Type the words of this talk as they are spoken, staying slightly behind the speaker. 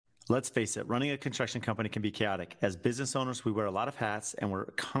Let's face it, running a construction company can be chaotic. As business owners, we wear a lot of hats and we're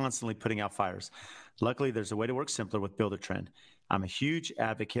constantly putting out fires. Luckily, there's a way to work simpler with Build-A-Trend. I'm a huge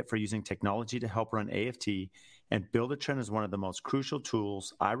advocate for using technology to help run AFT, and Build-A-Trend is one of the most crucial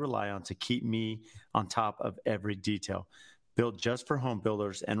tools I rely on to keep me on top of every detail. Built just for home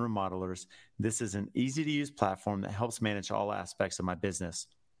builders and remodelers, this is an easy-to-use platform that helps manage all aspects of my business.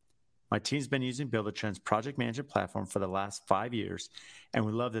 My team's been using Build-A-Trend's project management platform for the last 5 years, and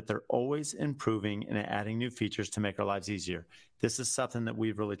we love that they're always improving and adding new features to make our lives easier. This is something that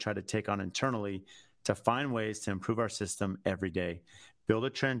we've really tried to take on internally to find ways to improve our system every day.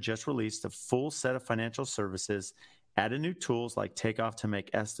 Build-A-Trend just released a full set of financial services, added new tools like Takeoff to make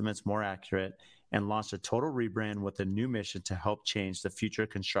estimates more accurate, and launched a total rebrand with a new mission to help change the future of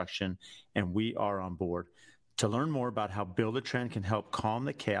construction, and we are on board. To learn more about how Build-A-Trend can help calm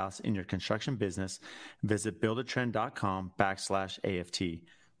the chaos in your construction business, visit buildatrend.com/AFT.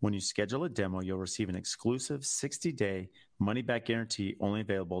 When you schedule a demo, you'll receive an exclusive 60-day money-back guarantee only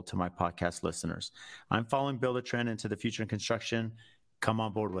available to my podcast listeners. I'm following Build-A-Trend into the future in construction. Come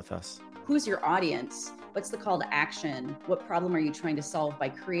on board with us. Who's your audience? What's the call to action? What problem are you trying to solve by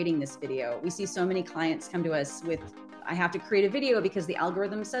creating this video? We see so many clients come to us with, I have to create a video because the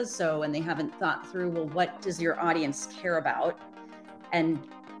algorithm says so, and they haven't thought through, well, what does your audience care about? And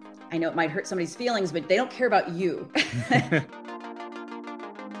I know it might hurt somebody's feelings, but they don't care about you.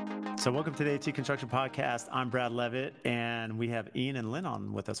 So welcome to the AT Construction Podcast. I'm Brad Levitt, and we have Ian and Lynn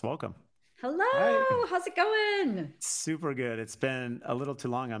on with us. Welcome. Hello. Hi. How's it going? Super good. It's been a little too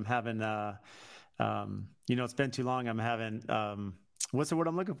long. I'm having, it's been too long. I'm having, what's the word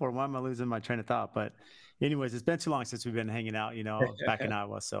I'm looking for? Why am I losing my train of thought? But anyways, it's been too long since we've been hanging out, back in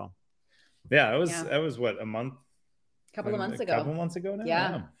Iowa. So that was what, a month? A couple of months ago now.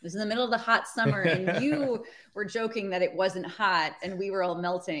 Yeah. It was in the middle of the hot summer, and you were joking that it wasn't hot, and we were all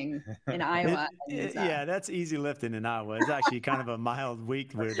melting in Iowa. Yeah, that's easy lifting in Iowa. It's actually kind of a mild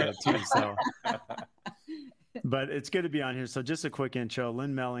week weirdo too. So, but it's good to be on here. So just a quick intro.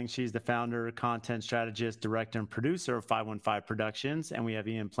 Lynn Melling, she's the founder, content strategist, director, and producer of 515 Productions. And we have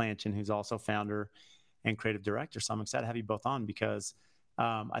Ian Planchin, who's also founder and creative director. So I'm excited to have you both on because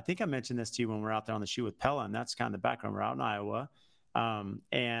I think I mentioned this to you when we were out there on the shoot with Pella, and that's kind of the background. We're out in Iowa.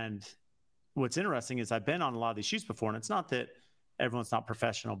 And what's interesting is I've been on a lot of these shoots before, and it's not that everyone's not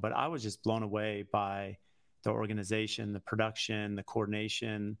professional, but I was just blown away by the organization, the production, the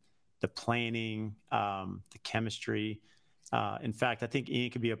coordination, the planning, the chemistry. In fact, I think Ian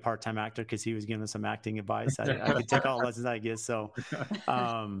could be a part-time actor because he was giving us some acting advice. I could take all the lessons I guess. So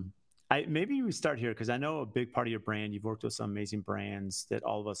maybe we start here because I know a big part of your brand, you've worked with some amazing brands that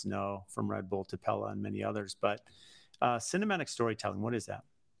all of us know, from Red Bull to Pella and many others. But cinematic storytelling, what is that?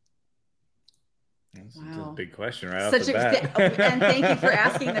 That's a big question right off the bat. And thank you for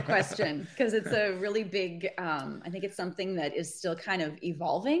asking the question because it's a really big, I think it's something that is still kind of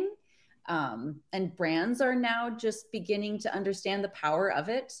evolving. And brands are now just beginning to understand the power of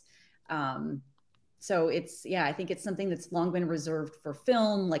it. So I think it's something that's long been reserved for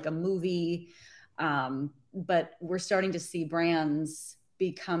film, like a movie. But we're starting to see brands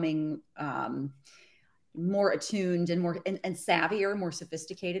becoming more attuned and more and savvier, more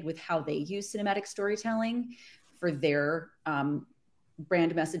sophisticated with how they use cinematic storytelling for their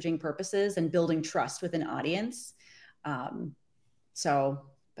brand messaging purposes and building trust with an audience.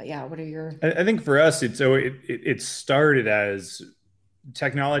 But yeah, what are your? I think for us, it started as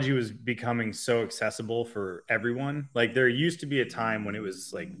technology was becoming so accessible for everyone. Like there used to be a time when it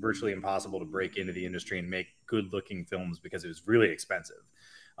was like virtually impossible to break into the industry and make good looking films because it was really expensive.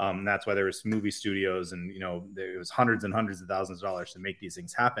 That's why there was movie studios and, there was hundreds and hundreds of thousands of dollars to make these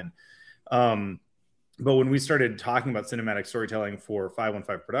things happen. But when we started talking about cinematic storytelling for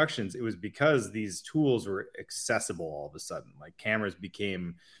 515 Productions, it was because these tools were accessible all of a sudden. Like cameras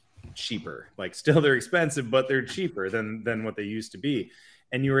became cheaper. Like still they're expensive, but they're cheaper than what they used to be.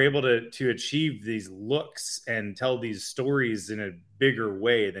 And you were able to achieve these looks and tell these stories in a bigger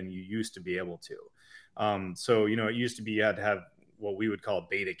way than you used to be able to. So, it used to be you had to have what we would call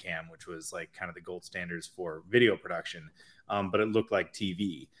Betacam, which was like kind of the gold standards for video production, but it looked like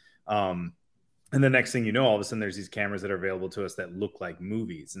TV. And the next thing you know, all of a sudden there's these cameras that are available to us that look like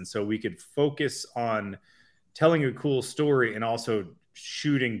movies. And so we could focus on telling a cool story and also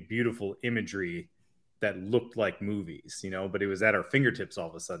shooting beautiful imagery that looked like movies, but it was at our fingertips all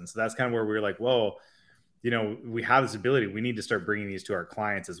of a sudden. So that's kind of where we were like, whoa, we have this ability. We need to start bringing these to our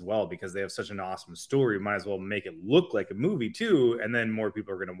clients as well because they have such an awesome story. We might as well make it look like a movie too. And then more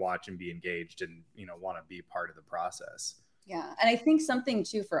people are going to watch and be engaged and, want to be a part of the process. Yeah. And I think something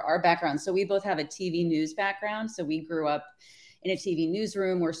too for our background. So we both have a TV news background. So we grew up in a TV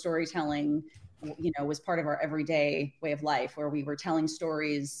newsroom where storytelling, was part of our everyday way of life, where we were telling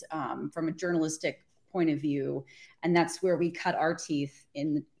stories from a journalistic point of view. And that's where we cut our teeth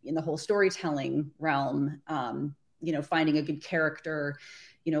in the whole storytelling realm, finding a good character,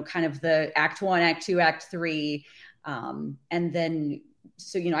 kind of the act 1, act 2, act 3. And then,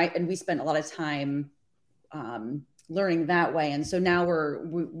 so, we spent a lot of time learning that way. And so now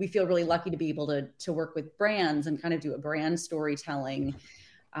we feel really lucky to be able to work with brands and kind of do a brand storytelling,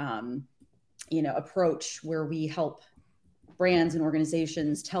 approach where we help brands and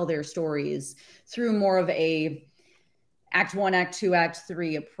organizations tell their stories through more of a act 1, act 2, act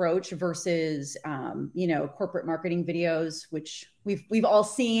 3 approach versus, corporate marketing videos, which we've all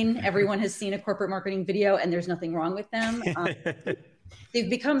seen. Everyone has seen a corporate marketing video, and there's nothing wrong with them. They've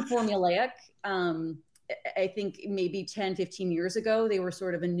become formulaic. I think maybe 10, 15 years ago, they were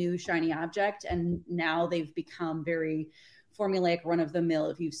sort of a new shiny object. And now they've become very formulaic, run of the mill.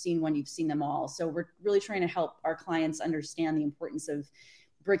 If you've seen one, you've seen them all. So we're really trying to help our clients understand the importance of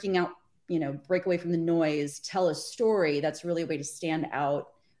breaking out, break away from the noise, tell a story that's really a way to stand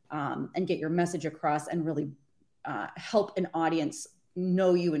out and get your message across and really help an audience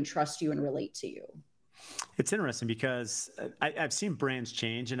know you and trust you and relate to you. It's interesting because I've seen brands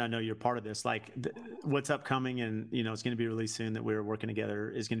change, and I know you're part of this. Like what's upcoming, and it's going to be released soon that we're working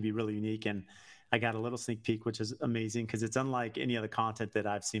together is going to be really unique. And I got a little sneak peek, which is amazing because it's unlike any other content that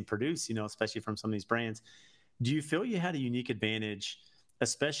I've seen produced, especially from some of these brands. Do you feel you had a unique advantage,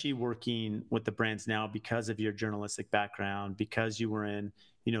 especially working with the brands now because of your journalistic background, because you were in,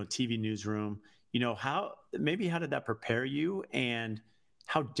 TV newsroom? How did that prepare you, and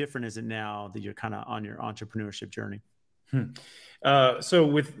how different is it now that you're kind of on your entrepreneurship journey? So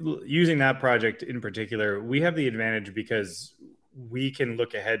with using that project in particular, we have the advantage because we can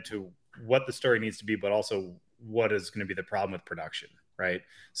look ahead to what the story needs to be, but also what is going to be the problem with production, right?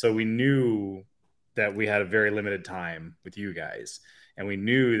 So we knew that we had a very limited time with you guys, and we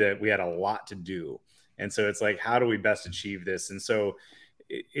knew that we had a lot to do. And so it's like, how do we best achieve this? And so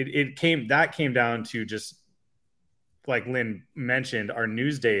it came down to, just like Lynn mentioned, our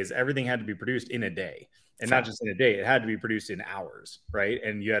news days, everything had to be produced in a day. And not just in a day, it had to be produced in hours, right?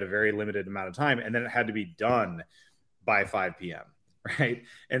 And you had a very limited amount of time, and then it had to be done by 5 p.m., right?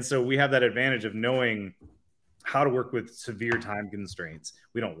 And so we have that advantage of knowing how to work with severe time constraints.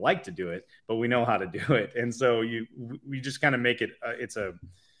 We don't like to do it, but we know how to do it. And so we just kind of make it,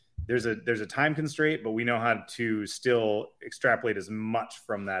 there's a time constraint, but we know how to still extrapolate as much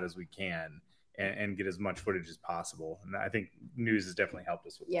from that as we can and get as much footage as possible. And I think news has definitely helped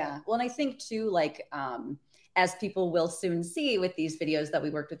us with that. Yeah. Well, and I think too, like, as people will soon see with these videos that we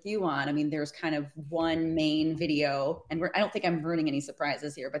worked with you on, I mean, there's kind of one main video, and I don't think I'm ruining any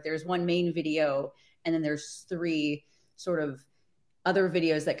surprises here, but there's one main video, and then there's 3 sort of other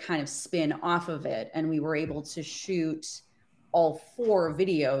videos that kind of spin off of it. And we were able to shoot all 4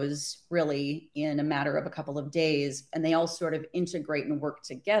 videos really in a matter of a couple of days, and they all sort of integrate and work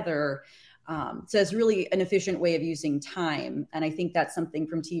together. So it's really an efficient way of using time. And I think that's something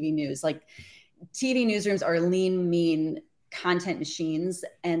from TV news. Like, TV newsrooms are lean, mean content machines.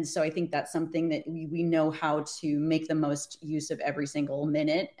 And so I think that's something that we know how to make the most use of every single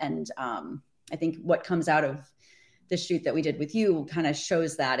minute. And I think what comes out of the shoot that we did with you kind of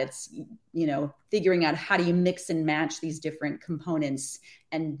shows that. It's, figuring out how do you mix and match these different components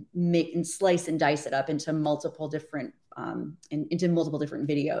and make and slice and dice it up into multiple different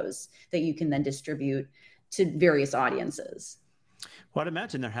videos that you can then distribute to various audiences. Well, I'd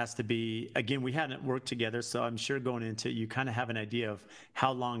imagine there has to be, again, we hadn't worked together, so I'm sure going into it, you kind of have an idea of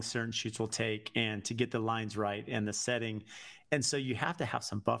how long certain shoots will take and to get the lines right and the setting. And so you have to have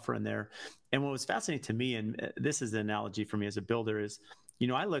some buffer in there. And what was fascinating to me, and this is the analogy for me as a builder, is,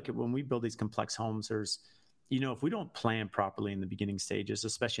 I look at when we build these complex homes, there's, if we don't plan properly in the beginning stages,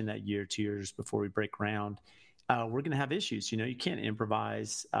 especially in that year, 2 years before we break ground, we're going to have issues. You can't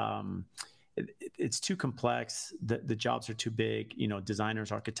improvise. It's too complex. The jobs are too big.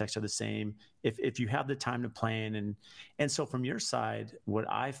 Designers, architects are the same. If you have the time to plan, and so from your side, what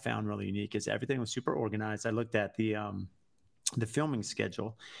I found really unique is everything was super organized. I looked at the filming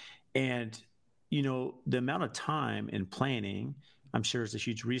schedule, and the amount of time in planning, I'm sure, is a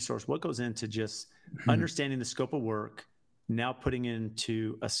huge resource. What goes into just understanding the scope of work, now putting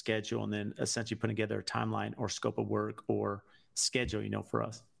into a schedule, and then essentially putting together a timeline or scope of work or schedule, for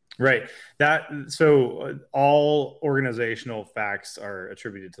us. Right. So all organizational facts are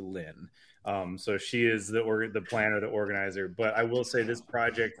attributed to Lynn. So she is the planner, the organizer. But I will say this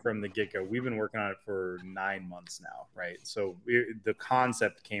project from the get-go, we've been working on it for 9 months now, right? So the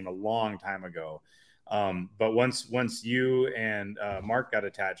concept came a long time ago. But once you and Mark got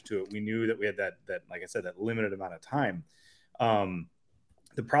attached to it, we knew that we had that, like I said, that limited amount of time.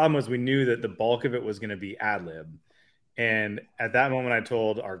 The problem was we knew that the bulk of it was going to be ad lib. And at that moment, I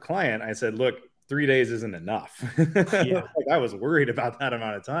told our client, I said, look, 3 days isn't enough. Yeah. Like, I was worried about that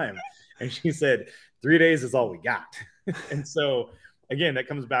amount of time. And she said, 3 days is all we got. And so again, that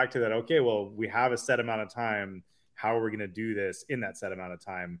comes back to that. Okay, well, we have a set amount of time. How are we going to do this in that set amount of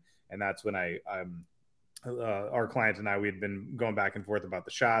time? And that's when our client and I, we had been going back and forth about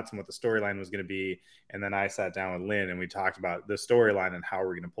the shots and what the storyline was going to be. And then I sat down with Lynn and we talked about the storyline and how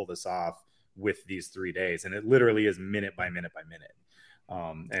we're going to pull this off with these 3 days. And it literally is minute by minute by minute.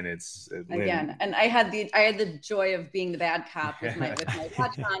 And it's again, and I had the joy of being the bad cop with my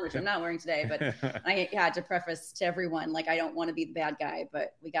watch on, which I'm not wearing today, but I had to preface to everyone, like, I don't want to be the bad guy,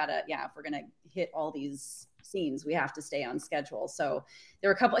 but we gotta, if we're gonna hit all these scenes, we have to stay on schedule. So there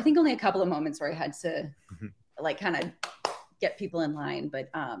were only a couple of moments where I had to like kind of get people in line, but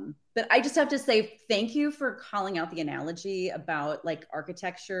I just have to say thank you for calling out the analogy about like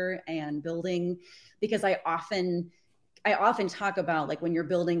architecture and building, because I often talk about, like, when you're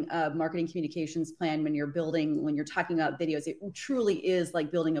building a marketing communications plan, when you're talking about videos, it truly is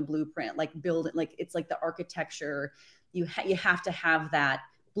like building a blueprint, it's like the architecture. You have to have that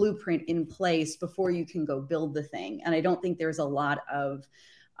blueprint in place before you can go build the thing. And I don't think there's a lot of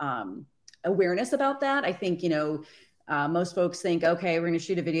awareness about that. I think, most folks think, okay, we're going to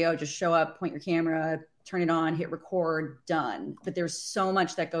shoot a video, just show up, point your camera, turn it on, hit record, done. But there's so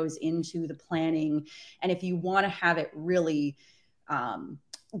much that goes into the planning. And if you want to have it really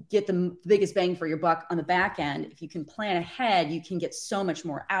get the biggest bang for your buck on the back end, if you can plan ahead, you can get so much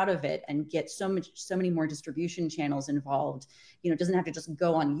more out of it and get so many more distribution channels involved. It doesn't have to just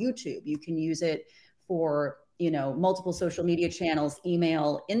go on YouTube. You can use it for, multiple social media channels,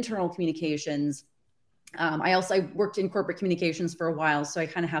 email, internal communications. I worked in corporate communications for a while, so I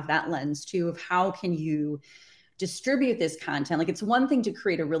kind of have that lens too of how can you distribute this content. Like, it's one thing to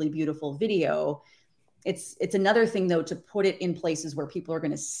create a really beautiful video. It's another thing though to put it in places where people are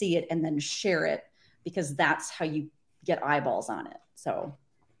going to see it and then share it, because that's how you get eyeballs on it. So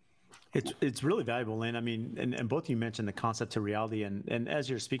it's really valuable, Lynn. I mean, and both of you mentioned the concept to reality, and as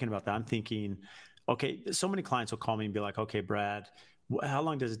you're speaking about that, I'm thinking, okay, so many clients will call me and be like, okay, Brad, how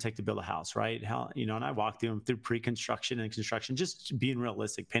long does it take to build a house, right? And I walk them through pre-construction and construction, just being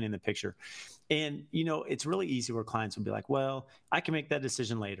realistic, painting the picture. And, it's really easy where clients will be like, well, I can make that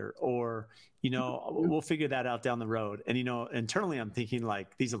decision later, or, we'll figure that out down the road. And, internally I'm thinking,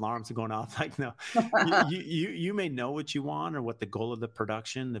 like, these alarms are going off. Like, no, you may know what you want or what the goal of the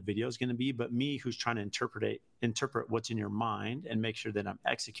production, the video is going to be, but me, who's trying to interpret what's in your mind and make sure that I'm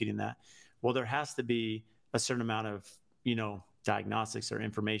executing that. Well, there has to be a certain amount of, diagnostics or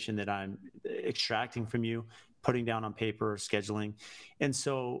information that I'm extracting from you, putting down on paper, scheduling. And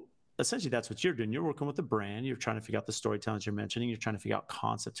so essentially that's what you're doing. You're working with the brand. You're trying to figure out the storytelling you're mentioning. You're trying to figure out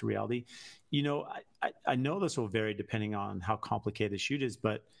concept to reality. I know this will vary depending on how complicated the shoot is,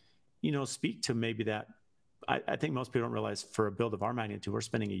 but, speak to maybe that. I think most people don't realize for a build of our magnitude, we're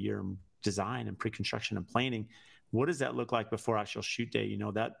spending a year in design and pre-construction and planning. What does that look like before actual shoot day?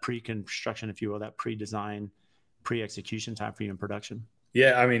 That pre-construction, if you will, that pre-design, pre-execution time for you in production?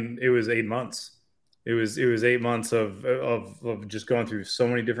 Yeah, I mean, it was 8 months. It was 8 months of just going through so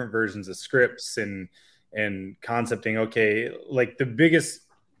many different versions of scripts and concepting. Okay, like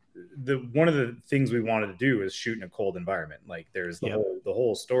one of the things we wanted to do is shoot in a cold environment. Like, there's the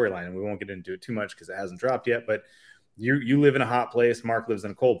whole storyline, and we won't get into it too much because it hasn't dropped yet. But you live in a hot place, Mark lives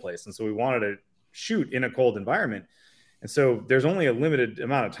in a cold place, and so we wanted to shoot in a cold environment. And so there's only a limited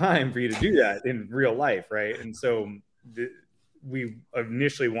amount of time for you to do that in real life, right? And so we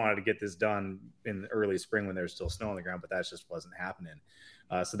initially wanted to get this done in the early spring when there's still snow on the ground, but that just wasn't happening.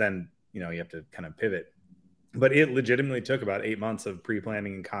 So then, you have to kind of pivot. But it legitimately took about 8 months of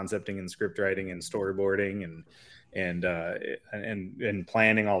pre-planning and concepting and script writing and storyboarding and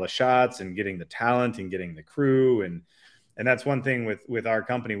planning all the shots and getting the talent and getting the crew. And that's one thing with our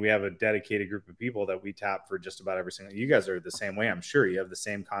company. We have a dedicated group of people that we tap for just about every single. You guys are the same way. I'm sure you have the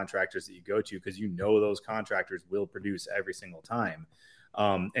same contractors that you go to because those contractors will produce every single time.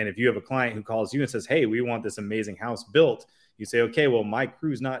 And if you have a client who calls you and says, hey, we want this amazing house built, you say, okay, well, my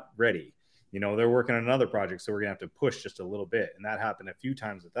crew's not ready. They're working on another project, so we're going to have to push just a little bit. And that happened a few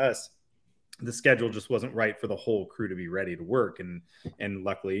times with us. The schedule just wasn't right for the whole crew to be ready to work. And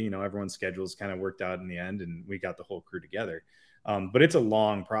luckily, everyone's schedules kind of worked out in the end and we got the whole crew together. But it's a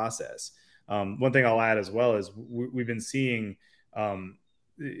long process. One thing I'll add as well is we've been seeing,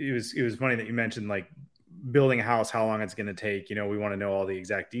 it was funny that you mentioned, like, building a house, how long it's going to take. We want to know all the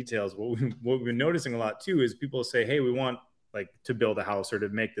exact details. What we've been noticing a lot too is people say, hey, we want like to build a house or to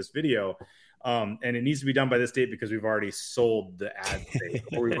make this video. And it needs to be done by this date because we've already sold the ad space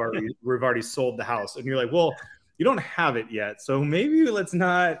or we've already sold the house. And you're like, well, you don't have it yet. So maybe let's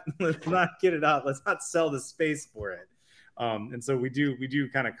not get it out. Let's not sell the space for it. And so we do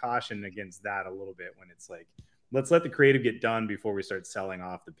kind of caution against that a little bit when it's like, let's let the creative get done before we start selling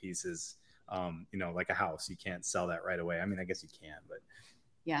off the pieces. Like a house, you can't sell that right away. I mean, I guess you can, but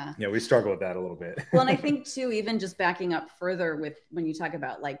yeah, we struggle with that a little bit. Well, and I think too, even just backing up further with when you talk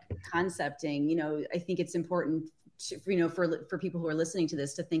about like concepting, I think it's important to, for people who are listening to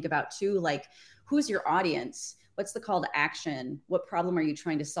this to think about too, like who's your audience? What's the call to action? What problem are you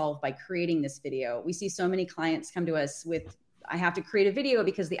trying to solve by creating this video? We see so many clients come to us with, I have to create a video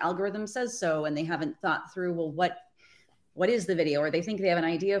because the algorithm says so. And they haven't thought through, well, what is the video? Or they think they have an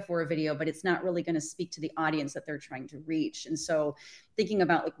idea for a video, but it's not really going to speak to the audience that they're trying to reach. And so thinking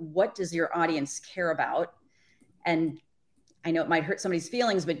about like, what does your audience care about? And I know it might hurt somebody's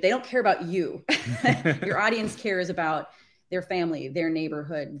feelings, but they don't care about you. Your audience cares about their family, their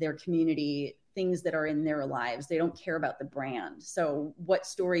neighborhood, their community, things that are in their lives. They don't care about the brand. So what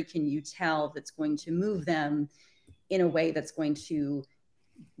story can you tell that's going to move them in a way that's going to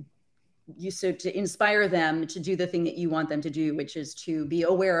to inspire them to do the thing that you want them to do, which is to be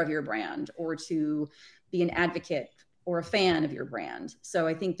aware of your brand or to be an advocate or a fan of your brand. So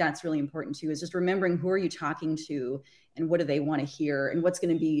I think that's really important too, is just remembering who are you talking to and what do they want to hear and what's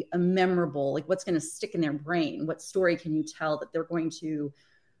going to be a memorable, like what's going to stick in their brain? What story can you tell that they're going to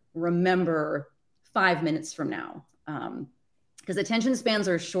remember 5 minutes from now? Because attention spans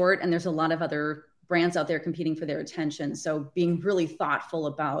are short and there's a lot of other brands out there competing for their attention. So being really thoughtful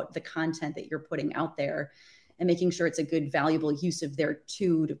about the content that you're putting out there and making sure it's a good, valuable use of their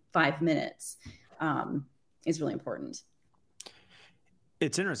 2 to 5 minutes is really important.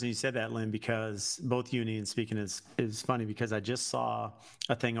 It's interesting you said that, Lynn, because both you and Ian speaking is funny because I just saw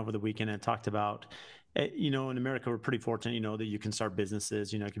a thing over the weekend and talked about, in America, we're pretty fortunate, that you can start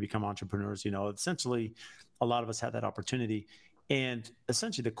businesses, you can become entrepreneurs, essentially a lot of us had that opportunity. And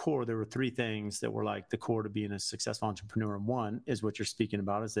essentially there were 3 things that were like the core to being a successful entrepreneur. And one is what you're speaking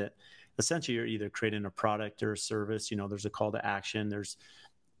about is that essentially you're either creating a product or a service, there's a call to action. There's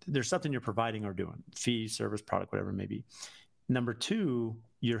something you're providing or doing, fee, service, product, whatever it may be. Number 2,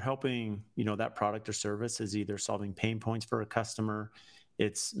 you're helping, that product or service is either solving pain points for a customer.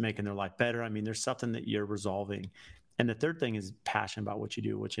 It's making their life better. I mean, there's something that you're resolving. And the third thing is passion about what you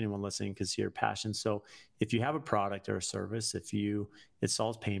do, which anyone listening can see your passion. So if you have a product or a service, it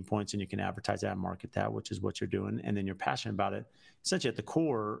solves pain points and you can advertise that and market that, which is what you're doing. And then you're passionate about it, essentially at the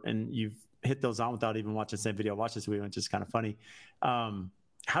core, and you've hit those on without even watching the same video. Watch this video, which is kind of funny.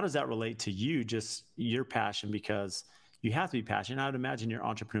 How does that relate to you, just your passion? Because you have to be passionate. I would imagine your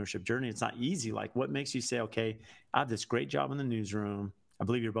entrepreneurship journey, it's not easy. Like what makes you say, okay, I have this great job in the newsroom. I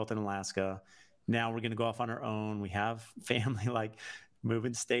believe you're both in Alaska. Now we're going to go off on our own. We have family, like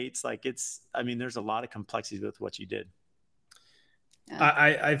moving states. Like there's a lot of complexity with what you did. Yeah.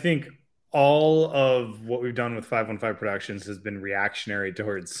 I think all of what we've done with 515 Productions has been reactionary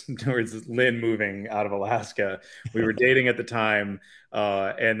towards Lynn moving out of Alaska. We were dating at the time.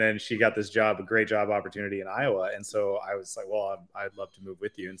 And then she got this a great job opportunity in Iowa. And so I was like, well, I'd love to move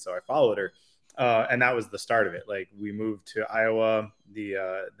with you. And so I followed her. And that was the start of it. Like we moved to Iowa.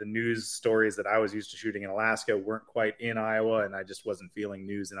 The news stories that I was used to shooting in Alaska weren't quite in Iowa, and I just wasn't feeling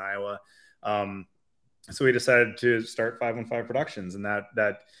news in Iowa. So we decided to start 515 Productions, and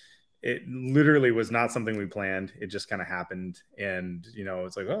that it literally was not something we planned. It just kind of happened, and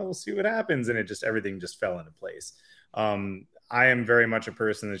it's like, oh, we'll see what happens, and everything just fell into place. I am very much a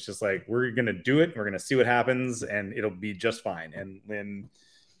person that's just like, we're gonna do it, we're gonna see what happens, and it'll be just fine. And Lynn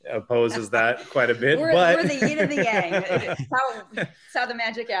opposes that quite a bit, but we're the yin and the yang. It's how the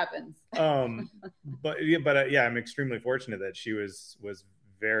magic happens. But I'm extremely fortunate that she was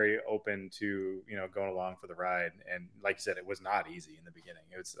very open to going along for the ride. And like you said, it was not easy in the beginning.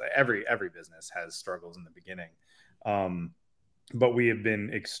 It was every business has struggles in the beginning, but we have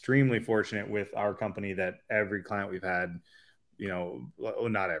been extremely fortunate with our company that every client we've had,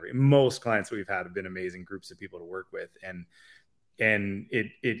 most clients we've had have been amazing groups of people to work with, and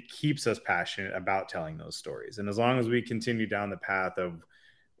it keeps us passionate about telling those stories. And as long as we continue down the path of,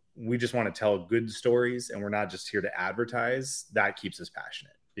 we just want to tell good stories and we're not just here to advertise, that keeps us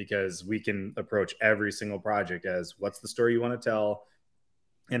passionate, because we can approach every single project as, what's the story you want to tell?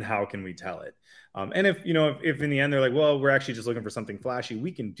 and how can we tell it? And if in the end they're like, well, we're actually just looking for something flashy,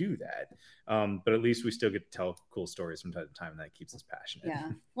 we can do that. But at least we still get to tell cool stories from time to time, and that keeps us passionate.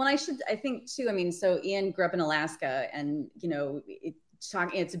 Yeah. Well, I think too, I mean, so Ian grew up in Alaska, and,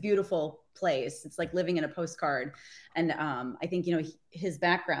 it's a beautiful place. It's like living in a postcard. And I think, his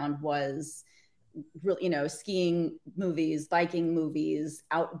background was really, skiing movies, biking movies,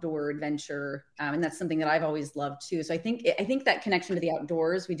 outdoor adventure. And that's something that I've always loved too. So I think that connection to the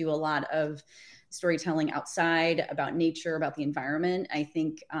outdoors, we do a lot of storytelling outside about nature, about the environment. I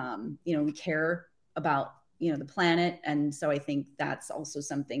think, we care about, the planet. And so I think that's also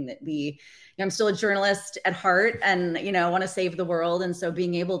something that I'm still a journalist at heart, and, want to save the world. And so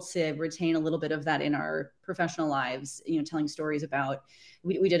being able to retain a little bit of that in our professional lives, telling stories about,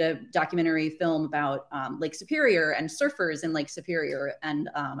 we did a documentary film about Lake Superior and surfers in Lake Superior. And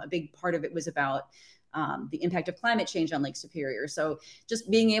a big part of it was about the impact of climate change on Lake Superior. So just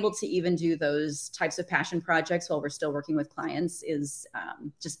being able to even do those types of passion projects while we're still working with clients is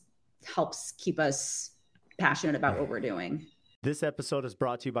just helps keep us passionate about what we're doing. This episode is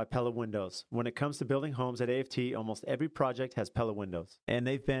brought to you by Pella Windows. When it comes to building homes at AFT, almost every project has Pella Windows. And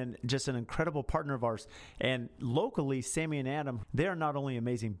they've been just an incredible partner of ours. And locally, Sammy and Adam, they are not only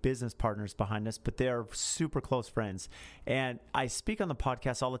amazing business partners behind us, but they are super close friends. And I speak on the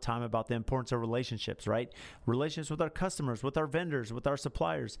podcast all the time about the importance of relationships, right? Relationships with our customers, with our vendors, with our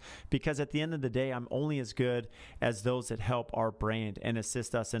suppliers. Because at the end of the day, I'm only as good as those that help our brand and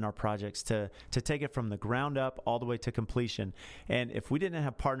assist us in our projects to take it from the ground up all the way to completion. And if we didn't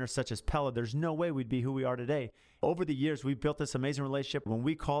have partners such as Pella, there's no way we'd be who we are today. Over the years, we've built this amazing relationship. When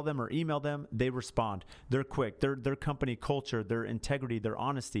we call them or email them, they respond. They're quick. Their company culture, their integrity, their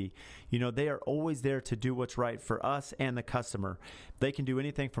honesty, they are always there to do what's right for us and the customer. They can do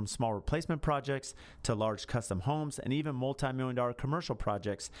anything from small replacement projects to large custom homes and even multi-million-dollar commercial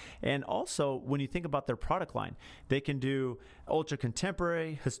projects. And also, when you think about their product line, they can do ultra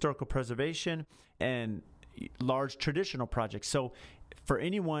contemporary, historical preservation, and large traditional projects. So for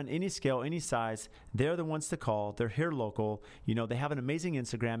anyone, any scale, any size, they're the ones to call. They're here local. They have an amazing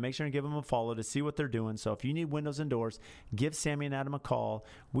Instagram. Make sure and give them a follow to see what they're doing. So if you need windows and doors, give Sammy and Adam a call.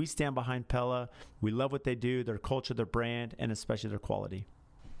 We stand behind Pella. We love what they do, their culture, their brand, and especially their quality.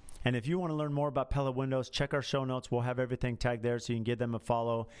 And if you want to learn more about Pella Windows, check our show notes. We'll have everything tagged there so you can give them a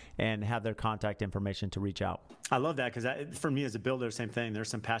follow and have their contact information to reach out. I love that because for me as a builder, same thing. There's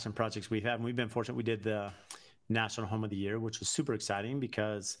some passion projects we've had, and we've been fortunate. We did the National Home of the Year, which was super exciting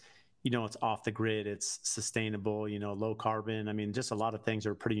because, it's off the grid, it's sustainable, low carbon. I mean, just a lot of things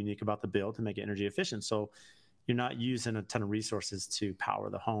are pretty unique about the build to make it energy efficient. So you're not using a ton of resources to power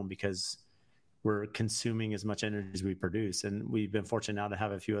the home because we're consuming as much energy as we produce. And we've been fortunate now to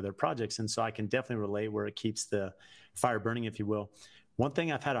have a few other projects. And so I can definitely relate where it keeps the fire burning, if you will. One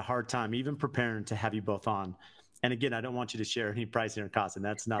thing I've had a hard time even preparing to have you both on, and again, I don't want you to share any pricing or cost, and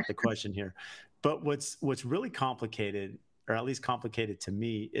that's not the question here. But what's really complicated, or at least complicated to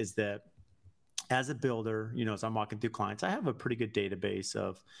me, is that as a builder, as I'm walking through clients, I have a pretty good database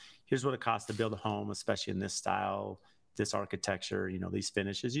of here's what it costs to build a home, especially in this style, this architecture, these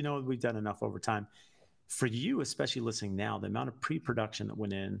finishes. We've done enough over time. For you, especially listening now, the amount of pre-production that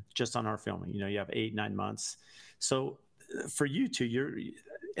went in just on our filming, you have 8-9 months. So for you two,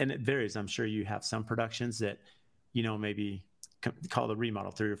 and it varies. I'm sure you have some productions that, maybe call the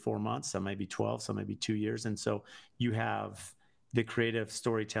remodel 3 or 4 months, some maybe 12, some maybe 2 years. And so you have the creative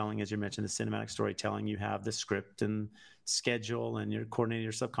storytelling, as you mentioned, the cinematic storytelling, you have the script and schedule, and you're coordinating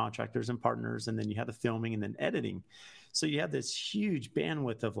your subcontractors and partners, and then you have the filming and then editing. So you have this huge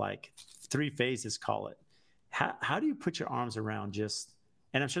bandwidth of like 3 phases, call it. How do you put your arms around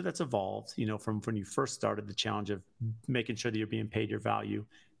and I'm sure that's evolved, from when you first started, the challenge of making sure that you're being paid your value,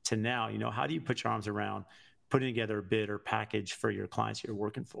 to now, how do you put your arms around putting together a bid or package for your clients you're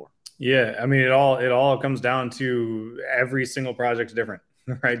working for? Yeah. I mean, it all comes down to every single project's different,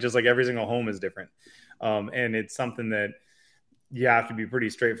 right? Just like every single home is different. And it's something that you have to be pretty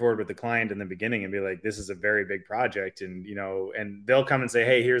straightforward with the client in the beginning and be like, this is a very big project. And, and they'll come and say,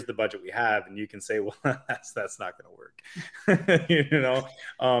 hey, here's the budget we have. And you can say, well, that's not going to work,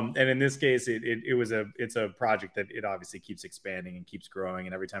 And in this case, it's a project that it obviously keeps expanding and keeps growing.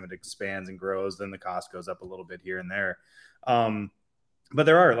 And every time it expands and grows, then the cost goes up a little bit here and there. But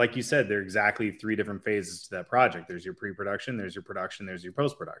there are, like you said, there are exactly 3 different phases to that project. There's your pre-production, there's your production, there's your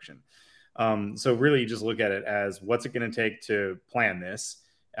post-production. So really you just look at it as what's it going to take to plan this,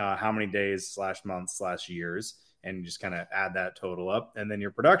 how many days /months/years, and you just kind of add that total up. And then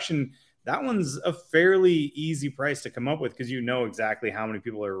your production, that one's a fairly easy price to come up with because you know exactly how many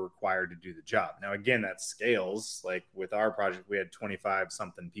people are required to do the job. Now, again, that scales. Like with our project, we had 25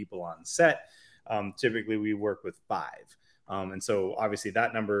 something people on set. Typically, we work with 5. And so obviously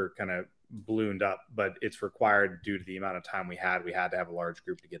that number kind of ballooned up, but it's required due to the amount of time we had. We had to have a large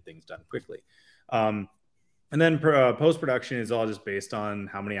group to get things done quickly. And then post-production is all just based on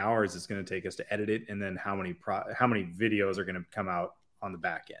how many hours it's going to take us to edit it, and then how many videos are going to come out on the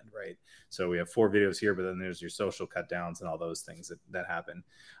back end, right? So we have 4 videos here, but then there's your social cut downs and all those things that happen.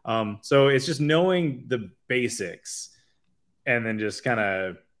 So it's just knowing the basics and then just kind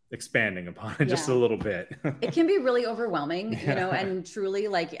of expanding upon it just a little bit. It can be really overwhelming, and truly,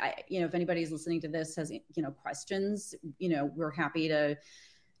 like, if anybody's listening to this has, questions, we're happy to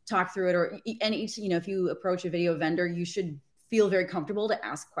talk through it. Or any, if you approach a video vendor, you should feel very comfortable to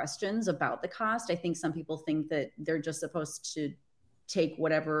ask questions about the cost. I think some people think that they're just supposed to take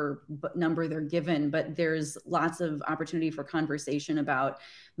whatever number they're given, but there's lots of opportunity for conversation about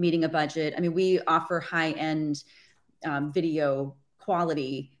meeting a budget. I mean, we offer high-end video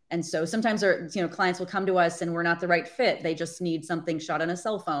quality. And so sometimes our, clients will come to us and we're not the right fit. They just need something shot on a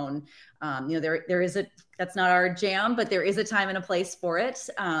cell phone. That's not our jam, but there is a time and a place for it.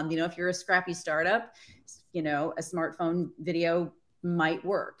 If you're a scrappy startup, a smartphone video might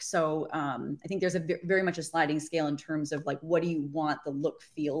work. So I think there's very much a sliding scale in terms of like, what do you want the look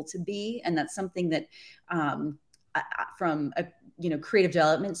feel to be? And that's something that from a creative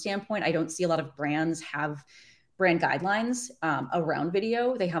development standpoint, I don't see a lot of brands have brand guidelines around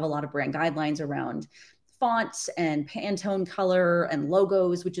video. They have a lot of brand guidelines around fonts and Pantone color and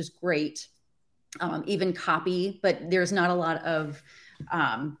logos, which is great. Even copy, but there's not a lot of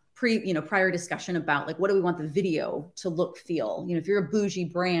prior discussion about like, what do we want the video to look, feel? If you're a bougie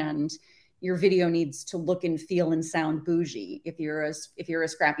brand, your video needs to look and feel and sound bougie. If you're a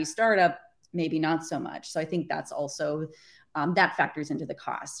scrappy startup, maybe not so much. So I think that's also that factors into the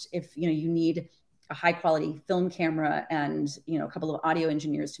cost. If you need a high quality film camera and a couple of audio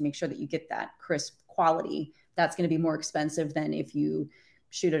engineers to make sure that you get that crisp quality, that's going to be more expensive than if you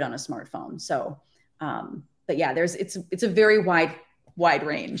shoot it on a smartphone. So, but yeah, it's a very wide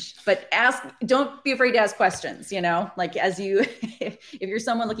range, but don't be afraid to ask questions, like if you're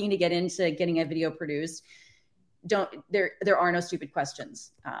someone looking to get into getting a video produced, there are no stupid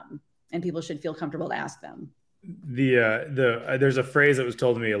questions. And people should feel comfortable to ask them. There's a phrase that was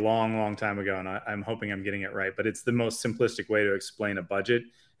told to me a long time ago, and I'm hoping I'm getting it right, but it's the most simplistic way to explain a budget.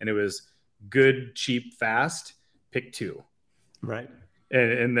 And it was good, cheap, fast, pick 2. Right.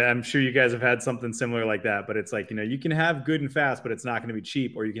 And I'm sure you guys have had something similar like that, but it's like, you can have good and fast, but it's not going to be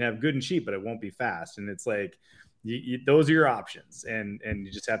cheap, or you can have good and cheap, but it won't be fast. And it's like, those are your options. And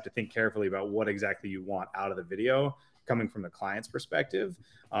you just have to think carefully about what exactly you want out of the video coming from the client's perspective.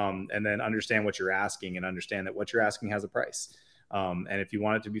 And then understand what you're asking and understand that what you're asking has a price. And if you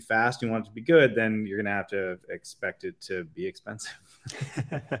want it to be fast, you want it to be good, then you're going to have to expect it to be expensive.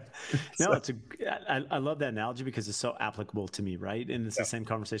 No, I love that analogy because it's so applicable to me, right? And it's the same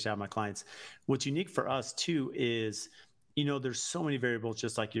conversation I have with my clients. What's unique for us too is, there's so many variables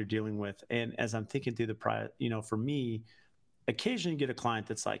just like you're dealing with. And as I'm thinking through for me, occasionally you get a client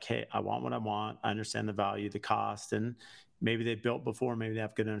that's like, hey, I want what I want. I understand the value, the cost, and maybe they've built before, maybe they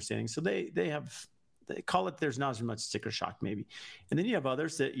have good understanding. So they call it, there's not as much sticker shock maybe. And then you have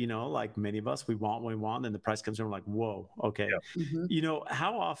others that, like many of us, we want what we want. And the price comes in, we're like, whoa, okay. Yeah. Mm-hmm.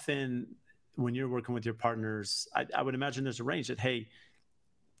 How often when you're working with your partners, I would imagine there's a range that, hey,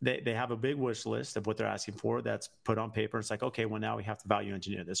 they have a big wish list of what they're asking for that's put on paper. It's like, okay, well, now we have to value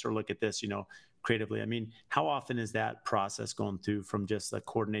engineer this or look at this, creatively. I mean, how often is that process going through from just the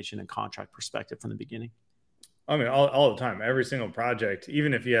coordination and contract perspective from the beginning? I mean, all the time, every single project,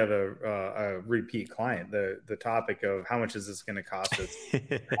 even if you have a repeat client, the topic of how much is this going to cost us?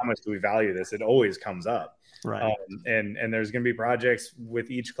 How much do we value this? It always comes up. Right. And there's going to be projects with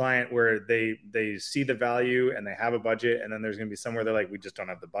each client where they see the value and they have a budget. And then there's going to be somewhere they're like, we just don't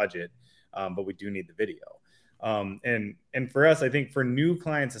have the budget, but we do need the video. And for us, I think for new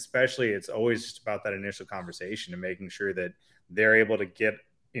clients, especially, it's always just about that initial conversation and making sure that they're able to get,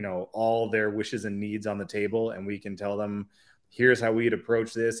 all their wishes and needs on the table. And we can tell them, here's how we'd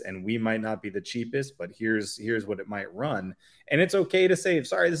approach this. And we might not be the cheapest, but here's what it might run. And it's okay to say,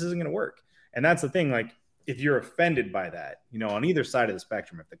 sorry, this isn't going to work. And that's the thing. Like, if you're offended by that, on either side of the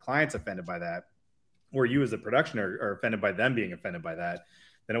spectrum, if the client's offended by that, or you as a production are offended by them being offended by that,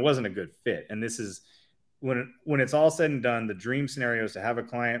 then it wasn't a good fit. And this is when it's all said and done, the dream scenario is to have a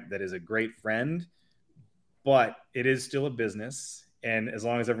client that is a great friend, but it is still a business. And as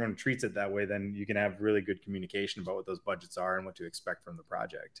long as everyone treats it that way, then you can have really good communication about what those budgets are and what to expect from the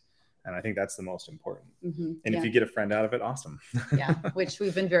project. And I think that's the most important. Mm-hmm. And if you get a friend out of it, awesome. Yeah, which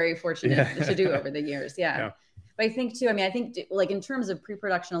we've been very fortunate to do over the years. Yeah. But I think too, I think like in terms of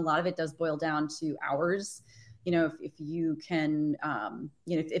pre-production, a lot of it does boil down to hours. If you can,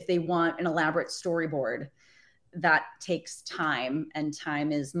 if they want an elaborate storyboard, that takes time, and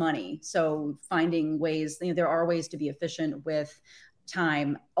time is money. So finding ways, there are ways to be efficient with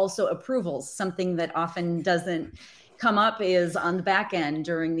time. Also approvals, something that often doesn't come up is on the back end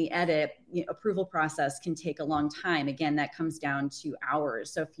during the edit, approval process can take a long time. Again, that comes down to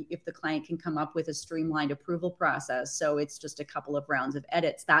hours. So if the client can come up with a streamlined approval process, so it's just a couple of rounds of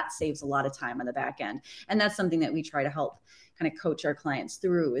edits, that saves a lot of time on the back end. And that's something that we try to help kind of coach our clients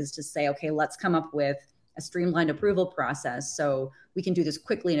through, is to say, okay, let's come up with a streamlined approval process so we can do this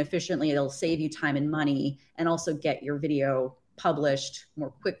quickly and efficiently. It'll save you time and money, and also get your video published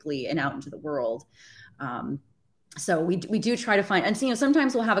more quickly and out into the world. So we do try to find, and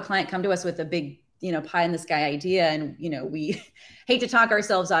sometimes we'll have a client come to us with a big, pie in the sky idea, and we hate to talk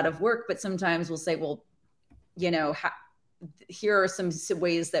ourselves out of work, but sometimes we'll say, well, here are some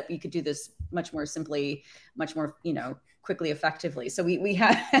ways that we could do this much more simply, much more, quickly, effectively. So we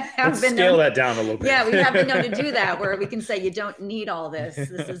have been scale that down a little bit. Yeah, we have been known to do that, where we can say, you don't need all this.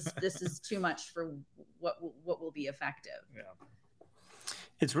 This is too much for what will be effective. Yeah.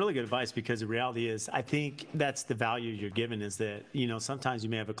 It's really good advice, because the reality is, I think that's the value you're given, is that, sometimes you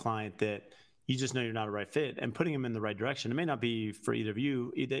may have a client that you just know you're not a right fit, and putting them in the right direction. It may not be for either of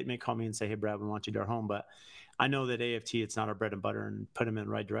you. They may call me and say, hey, Brad, we want you to our home. But I know that AFT, it's not our bread and butter, and put them in the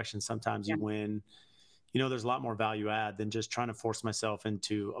right direction. Sometimes you win. There's a lot more value add than just trying to force myself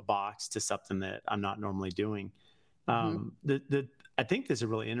into a box to something that I'm not normally doing. Mm-hmm. I think this is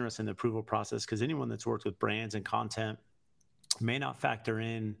really interesting, the approval process, because anyone that's worked with brands and content may not factor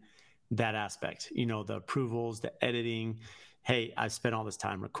in that aspect, the approvals, the editing. Hey, I've spent all this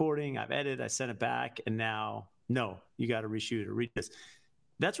time recording, I've edited, I sent it back, and now, no, you got to reshoot or read this.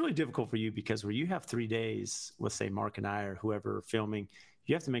 That's really difficult for you, because where you have 3 days, let's say Mark and I or whoever filming,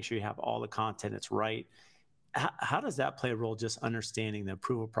 you have to make sure you have all the content that's right. How does that play a role, just understanding the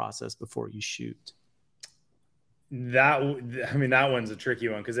approval process before you shoot? That one's a tricky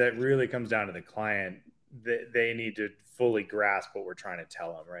one, because it really comes down to the client. They need to fully grasp what we're trying to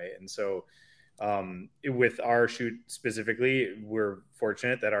tell them, right? And so with our shoot specifically, we're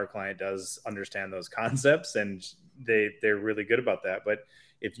fortunate that our client does understand those concepts, and they're really good about that. But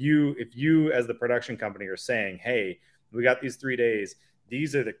if you as the production company are saying, hey, we got these 3 days,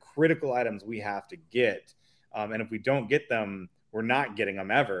 these are the critical items we have to get, and if we don't get them, we're not getting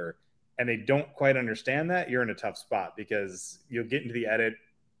them ever, and they don't quite understand that, you're in a tough spot, because you'll get into the edit,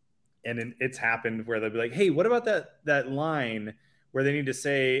 and it's happened where they'll be like, hey, what about that line where they need to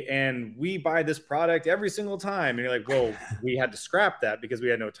say, and we buy this product every single time? And you're like, well, we had to scrap that because we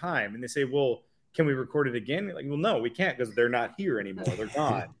had no time. And they say, well, can we record it again? You're like, well, no, we can't, because they're not here anymore. They're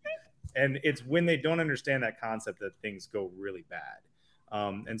gone. And it's when they don't understand that concept that things go really bad.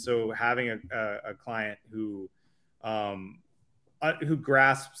 And so having a client who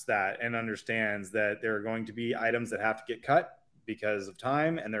grasps that and understands that there are going to be items that have to get cut because of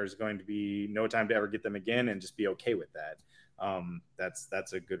time, and there's going to be no time to ever get them again, and just be okay with that.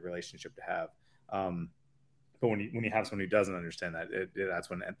 That's a good relationship to have. But when you have someone who doesn't understand that, that's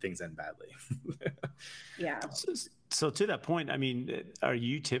when things end badly. Yeah. So to that point, are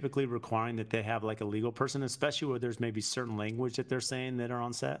you typically requiring that they have like a legal person, especially where there's maybe certain language that they're saying that are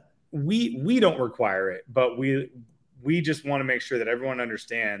on set? We don't require it, but we just want to make sure that everyone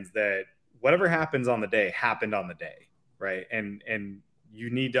understands that whatever happens on the day happened on the day, right? And you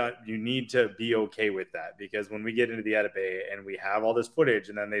need to be okay with that, because when we get into the edit bay and we have all this footage,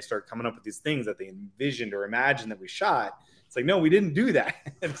 and then they start coming up with these things that they envisioned or imagined that we shot, it's like, no, we didn't do that.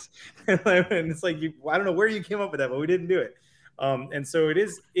 And it's like, I don't know where you came up with that, but we didn't do it. And so it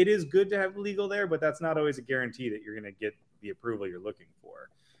is good to have legal there, but that's not always a guarantee that you're going to get the approval you're looking for.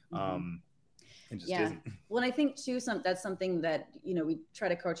 It just isn't. Well, and I think too, that's something that, we try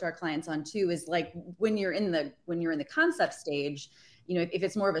to coach our clients on too, is like when you're in the concept stage, if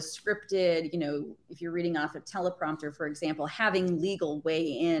it's more of a scripted, if you're reading off a teleprompter, for example, having legal weigh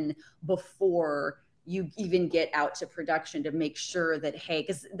in before you even get out to production to make sure that, hey,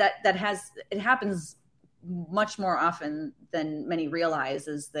 because it happens much more often than many realize,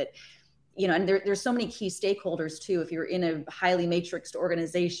 is that, and there's so many key stakeholders too. If you're in a highly matrixed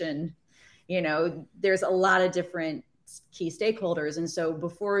organization, there's a lot of different key stakeholders. And so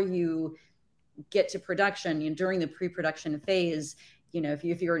before you get to production, during the pre-production phase,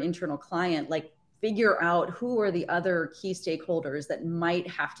 if you're an internal client, like figure out who are the other key stakeholders that might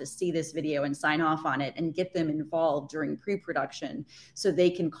have to see this video and sign off on it, and get them involved during pre-production so they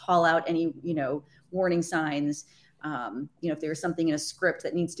can call out any, warning signs. If there's something in a script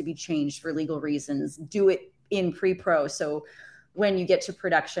that needs to be changed for legal reasons, do it in pre-pro. So when you get to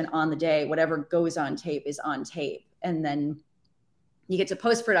production on the day, whatever goes on tape is on tape. And then you get to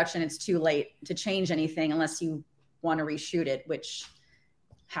post-production, it's too late to change anything unless you want to reshoot it, which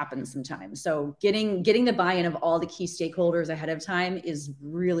happens sometimes. So getting the buy-in of all the key stakeholders ahead of time is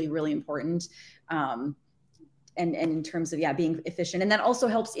really, really important. And in terms of being efficient, and that also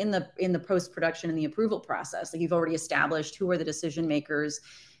helps in the post-production and the approval process. Like, you've already established who are the decision makers,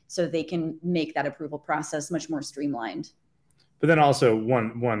 so they can make that approval process much more streamlined. But then also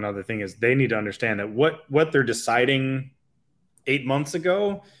one other thing is they need to understand that what they're deciding 8 months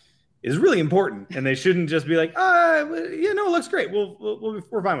ago is really important, and they shouldn't just be like, it looks great.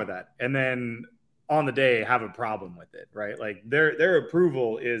 We're fine with that, and then on the day have a problem with it, right? Like their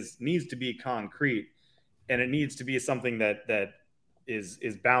approval needs to be concrete, and it needs to be something that is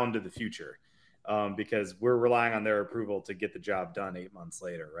bound to the future, because we're relying on their approval to get the job done 8 months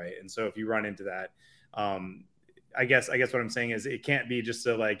later, right? And so if you run into that, I guess what I'm saying is it can't be just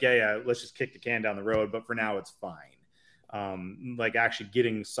so like, let's just kick the can down the road, but for now it's fine. Like actually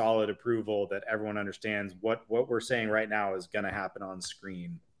getting solid approval that everyone understands what we're saying right now is going to happen on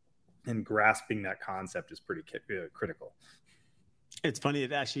screen, and grasping that concept is pretty critical. It's funny.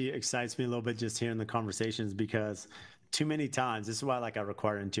 It actually excites me a little bit just hearing the conversations, because too many times, this is why I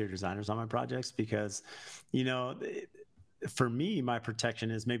require interior designers on my projects, because, for me, my protection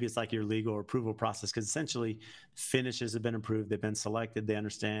is maybe it's like your legal approval process, because essentially finishes have been approved, they've been selected, they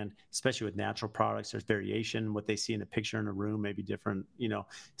understand, especially with natural products, there's variation. What they see in a picture in a room may be different,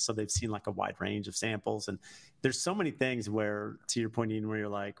 so they've seen like a wide range of samples. And there's so many things where, to your point, Ian, where you're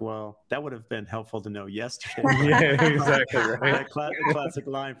like, well, that would have been helpful to know yesterday. Yeah, exactly. Right. Classic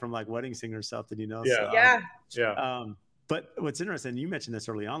line from like Wedding Singer or something, Yeah. So, but what's interesting, you mentioned this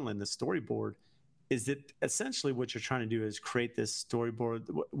early on, Lynn, the storyboard, is that essentially what you're trying to do is create this storyboard.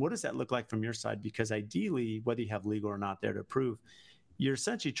 What does that look like from your side? Because ideally, whether you have legal or not there to approve, you're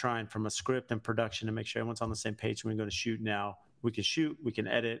essentially trying from a script and production to make sure everyone's on the same page. When we're going to shoot now, we can shoot, we can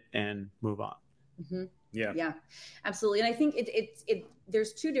edit, and move on. Mm-hmm. Yeah, absolutely. And I think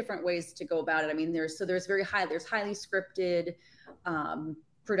there's two different ways to go about it. I mean, there's highly scripted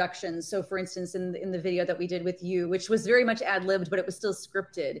productions. So for instance, in the video that we did with you, which was very much ad-libbed, but it was still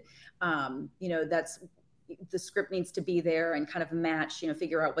scripted, that's the script needs to be there and kind of match,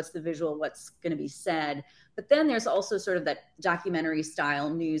 figure out what's the visual, what's going to be said. But then there's also sort of that documentary style,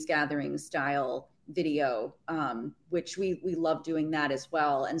 news gathering style video, which we love doing that as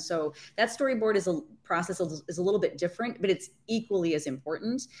well. And so that storyboard process is a little bit different, but it's equally as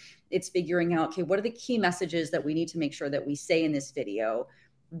important. It's figuring out, okay, what are the key messages that we need to make sure that we say in this video?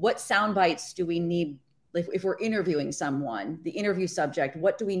 What sound bites do we need? Like if we're interviewing someone, the interview subject,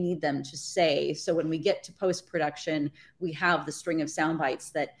 what do we need them to say? So when we get to post-production, we have the string of sound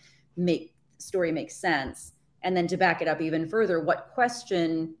bites that make the story make sense. And then to back it up even further, what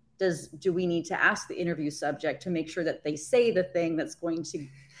question do we need to ask the interview subject to make sure that they say the thing that's going to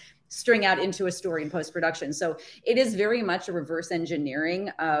string out into a story in post-production? So it is very much a reverse engineering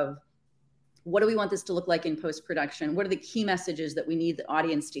of, what do we want this to look like in post-production? What are the key messages that we need the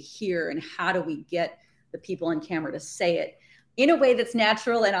audience to hear? And how do we get the people on camera to say it in a way that's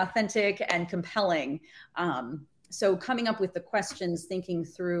natural and authentic and compelling? So coming up with the questions, thinking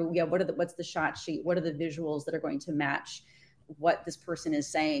through, what's the shot sheet? What are the visuals that are going to match what this person is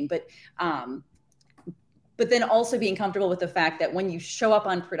saying? But then also being comfortable with the fact that when you show up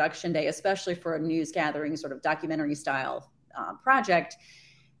on production day, especially for a news gathering sort of documentary style project,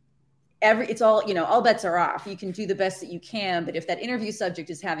 it's all, all bets are off. You can do the best that you can, but if that interview subject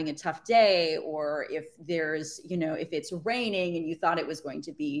is having a tough day, or if there's, if it's raining and you thought it was going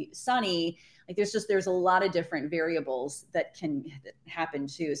to be sunny, like there's a lot of different variables that can happen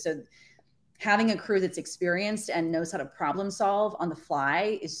too. So having a crew that's experienced and knows how to problem solve on the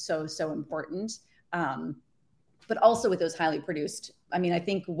fly is so, so important. But also with those highly produced, I mean, I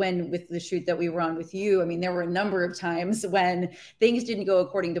think with the shoot that we were on with you, I mean, there were a number of times when things didn't go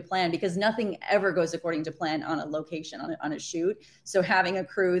according to plan, because nothing ever goes according to plan on a location, on a shoot. So having a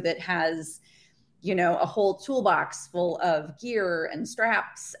crew that has, a whole toolbox full of gear and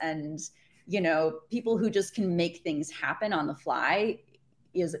straps and, people who just can make things happen on the fly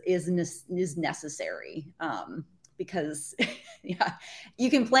is necessary. Because you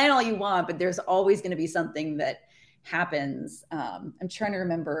can plan all you want, but there's always going to be something that happens. I'm trying to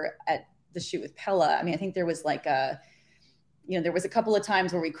remember at the shoot with Pella. I mean, I think there was like there was a couple of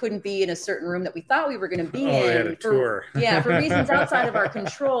times where we couldn't be in a certain room that we thought we were going to be in. They had a tour. For reasons outside of our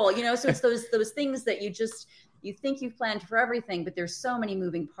control, so it's those things that you think you've planned for everything, but there's so many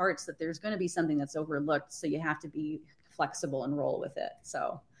moving parts that there's going to be something that's overlooked. So you have to be flexible and roll with it.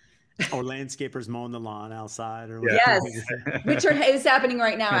 So. Or landscapers mowing the lawn outside, or yes, which is happening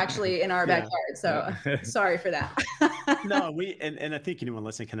right now, actually, in our backyard. So sorry for that. No, and I think anyone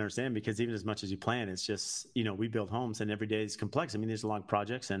listening can understand, because even as much as you plan, it's just, we build homes and every day is complex. I mean, there's long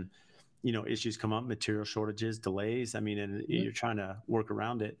projects and, issues come up, material shortages, delays. I mean, and you're trying to work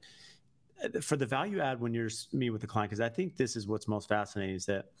around it. For the value add when you're meeting with the client, because I think this is what's most fascinating, is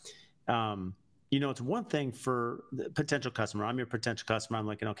that, it's one thing for the potential customer. I'm your potential customer. I'm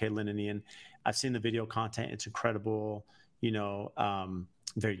like, okay, Lynn and Ian, I've seen the video content. It's incredible,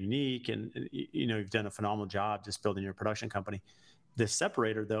 very unique. And, you've done a phenomenal job just building your production company. The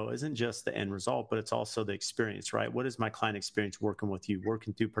separator, though, isn't just the end result, but it's also the experience, right? What is my client experience working with you,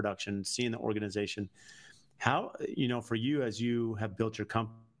 working through production, seeing the organization? How, for you, as you have built your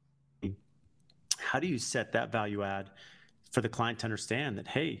company, how do you set that value add for the client to understand that,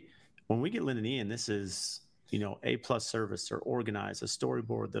 hey, when we get Lynn and Ian, this is, A+ service, or organized, a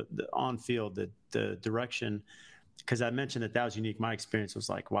storyboard, the on field, the direction. Because I mentioned that was unique. My experience was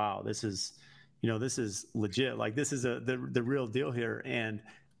like, wow, this is legit. Like, this is the real deal here. And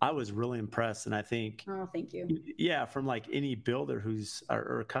I was really impressed. And I think, oh, thank you. Yeah, from like any builder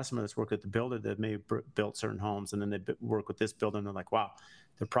or a customer that's worked with the builder that may have built certain homes, and then they work with this builder and they're like, wow,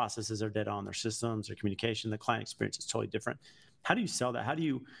 their processes are dead on, their systems, their communication, the client experience is totally different. How do you sell that? How do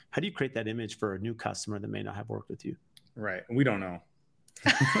you create that image for a new customer that may not have worked with you? Right. We don't know.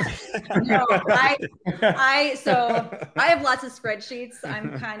 No, so I have lots of spreadsheets.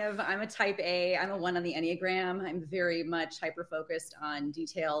 I'm a type A. I'm a 1 on the Enneagram. I'm very much hyper-focused on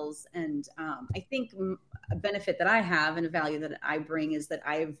details. And I think a benefit that I have and a value that I bring is that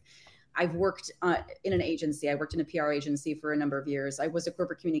I've worked in an agency. I worked in a PR agency for a number of years. I was a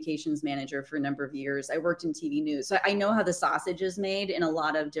corporate communications manager for a number of years. I worked in TV news. So I know how the sausage is made in a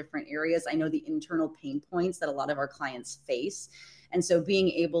lot of different areas. I know the internal pain points that a lot of our clients face. And so being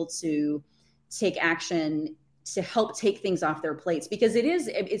able to take action to help take things off their plates, because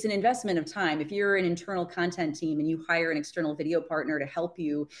it's an investment of time. If you're an internal content team and you hire an external video partner to help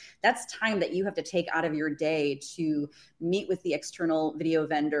you, that's time that you have to take out of your day to meet with the external video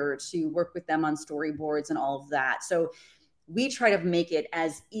vendor, to work with them on storyboards and all of that. So we try to make it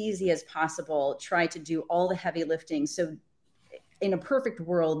as easy as possible, try to do all the heavy lifting. So in a perfect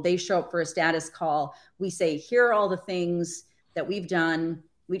world, they show up for a status call. We say, here are all the things that we've done.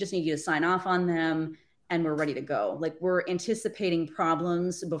 We just need you to sign off on them, and we're ready to go. Like, we're anticipating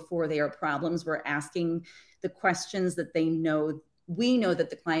problems before they are problems. We're asking the questions that we know that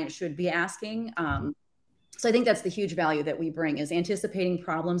the client should be asking. So I think that's the huge value that we bring, is anticipating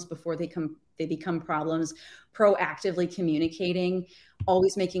problems before they become problems, proactively communicating,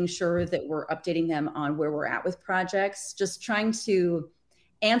 always making sure that we're updating them on where we're at with projects, just trying to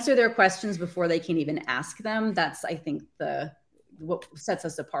answer their questions before they can even ask them. That's, I think, what sets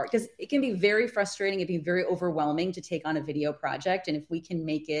us apart, because it can be very frustrating. It'd be very overwhelming to take on a video project. And if we can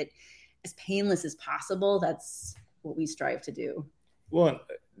make it as painless as possible, that's what we strive to do. Well,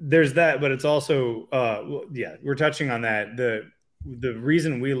 there's that, but it's also, we're touching on that. The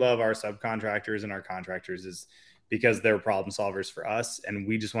reason we love our subcontractors and our contractors is because they're problem solvers for us. And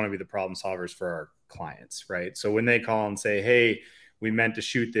we just want to be the problem solvers for our clients, right? So when they call and say, hey, we meant to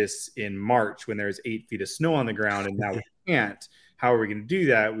shoot this in March when there's 8 feet of snow on the ground and now we can't, how are we going to do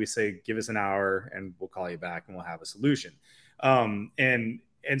that? We say, give us an hour and we'll call you back and we'll have a solution. And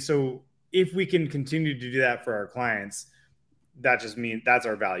so if we can continue to do that for our clients, that just means that's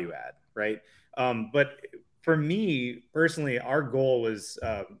our value add, right? But for me personally, our goal was,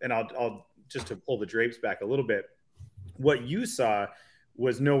 and I'll just to pull the drapes back a little bit, what you saw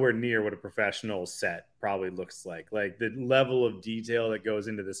was nowhere near what a professional set probably looks like. Like, the level of detail that goes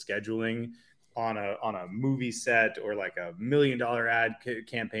into the scheduling on a movie set or like $1 million ad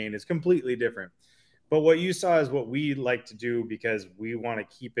campaign is completely different. But what you saw is what we like to do, because we want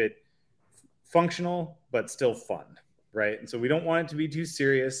to keep it functional but still fun, right? And so we don't want it to be too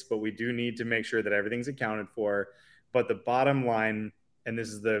serious, but we do need to make sure that everything's accounted for. But the bottom line, and this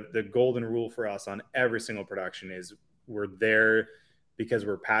is the golden rule for us on every single production, is we're there because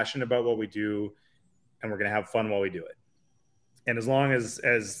we're passionate about what we do and we're going to have fun while we do it. And as long as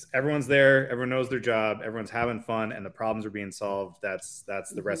everyone's there, everyone knows their job, everyone's having fun, and the problems are being solved, that's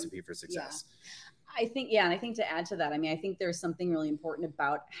the recipe for success. Yeah. I think to add to that, I think there's something really important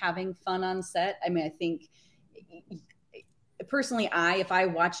about having fun on set. I think personally, if I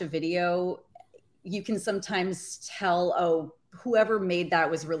watch a video, you can sometimes tell, whoever made that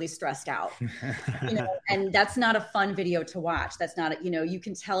was really stressed out, and that's not a fun video to watch. That's not, you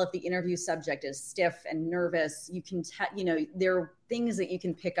can tell if the interview subject is stiff and nervous. You can tell, there are things that you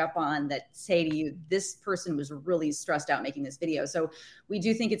can pick up on that say to you, this person was really stressed out making this video. So we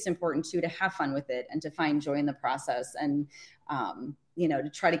do think it's important too, to have fun with it and to find joy in the process, and, to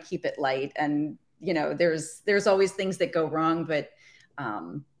try to keep it light. And, there's always things that go wrong, but,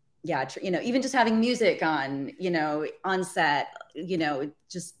 even just having music on, on set, it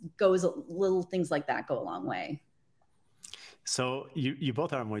just goes, little things like that go a long way. So you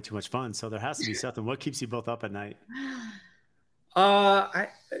both are having way too much fun. So there has to be something. What keeps you both up at night? I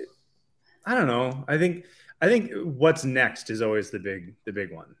don't know. I think what's next is always the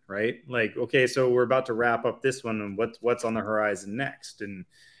big one, right? Like, okay, so we're about to wrap up this one, and what's on the horizon next? And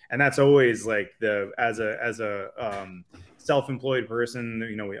that's always like as a self-employed person,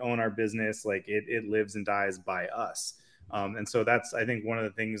 we own our business, like it lives and dies by us. And so that's, I think, one of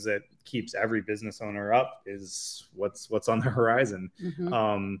the things that keeps every business owner up is what's on the horizon.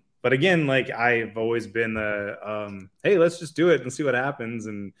 Mm-hmm. But again, like I've always been hey, let's just do it and see what happens.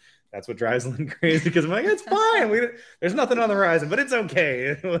 And that's what drives Lynn crazy, because I'm like, it's fine. There's nothing on the horizon, but it's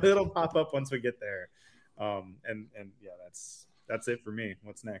okay. It'll pop up once we get there. And yeah, that's it for me.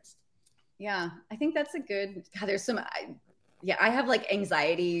 What's next? Yeah, I think that's a good, there's some, I have like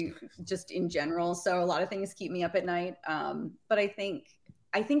anxiety just in general. So a lot of things keep me up at night. But I think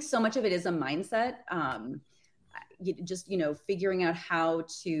so much of it is a mindset. Just, figuring out how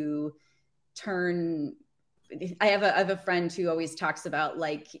to turn. I have a friend who always talks about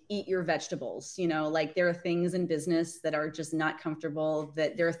like, eat your vegetables, like there are things in business that are just not comfortable,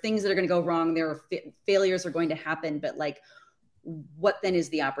 that there are things that are going to go wrong. There are failures are going to happen, but like, what then is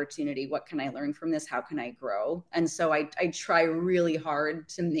the opportunity? What can I learn from this? How can I grow? And so I try really hard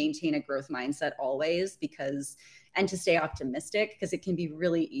to maintain a growth mindset always, and to stay optimistic, because it can be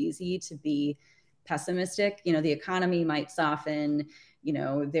really easy to be pessimistic. The economy might soften,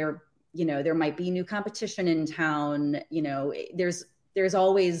 there might be new competition in town. There's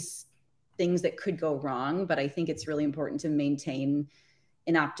always things that could go wrong, but I think it's really important to maintain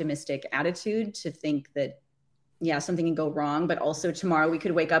an optimistic attitude, to think that, something can go wrong, but also tomorrow we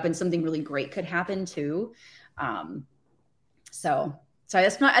could wake up and something really great could happen too. So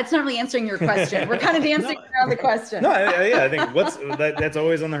that's not really answering your question. We're kind of dancing around the question. No, I think that's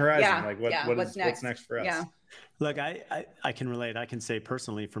always on the horizon. Yeah, like what's next for us? Yeah. Look, I can relate. I can say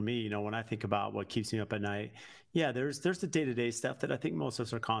personally for me, when I think about what keeps me up at night, there's the day-to-day stuff that I think most of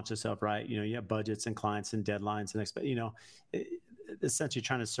us are conscious of, right? You have budgets and clients and deadlines and essentially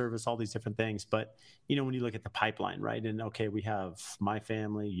trying to service all these different things. But, when you look at the pipeline, right? And okay, we have my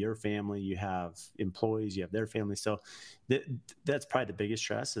family, your family, you have employees, you have their family. So that's probably the biggest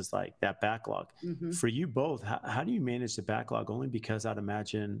stress, is like that backlog. Mm-hmm. For you both, how do you manage the backlog? Only because I'd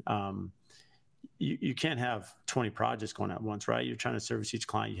imagine, you can't have 20 projects going at once, right? You're trying to service each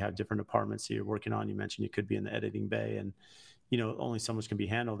client. You have different departments that you're working on. You mentioned you could be in the editing bay, and only so much can be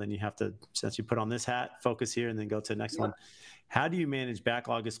handled. And you have to essentially put on this hat, focus here, and then go to the next one. How do you manage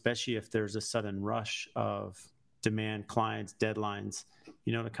backlog, especially if there's a sudden rush of demand, clients, deadlines,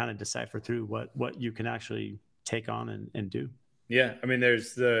 to kind of decipher through what you can actually take on and do? Yeah. I mean,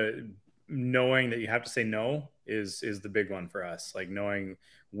 there's the knowing that you have to say no is the big one for us. Like knowing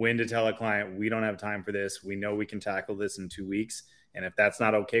when to tell a client, we don't have time for this. We know we can tackle this in 2 weeks. And if that's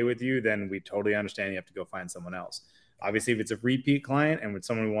not okay with you, then we totally understand you have to go find someone else. Obviously, if it's a repeat client and with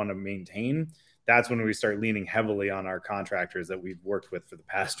someone we want to maintain, that's when we start leaning heavily on our contractors that we've worked with for the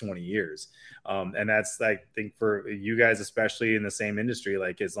past 20 years. And that's, I think, for you guys, especially in the same industry,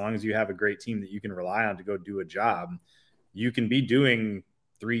 like as long as you have a great team that you can rely on to go do a job, you can be doing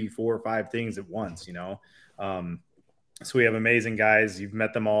 3, 4, 5 things at once, So we have amazing guys. You've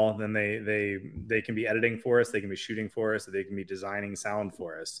met them all. Then they can be editing for us. They can be shooting for us. They can be designing sound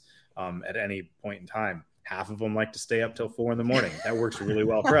for us at any point in time. Half of them like to stay up till 4 a.m. That works really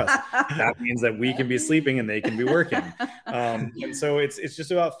well for us. That means that we can be sleeping and they can be working. And so it's just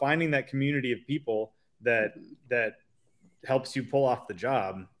about finding that community of people that helps you pull off the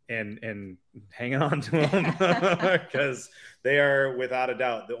job and hanging on to them because they are without a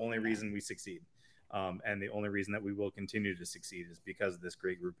doubt the only reason we succeed. And the only reason that we will continue to succeed is because of this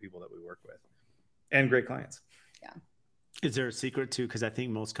great group of people that we work with and great clients. Yeah. Is there a secret too? Because I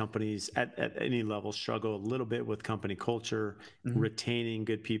think most companies at any level struggle a little bit with company culture, mm-hmm. retaining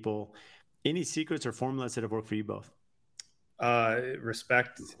good people. Any secrets or formulas that have worked for you both?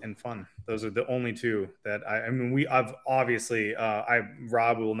 Respect and fun. Those are the only two that I've obviously,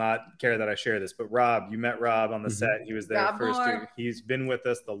 Rob will not care that I share this, but Rob, you met Rob on the set. He was there Rob first. Moore. He's been with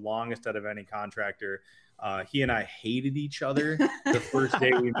us the longest out of any contractor. He and I hated each other the first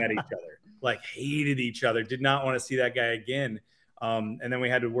day we met each other, like hated each other, did not want to see that guy again. And then we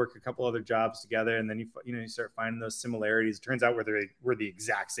had to work a couple other jobs together, and then you start finding those similarities. It turns out we're the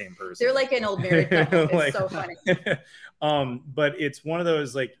exact same person. They're like an old married couple. It's so funny. But it's one of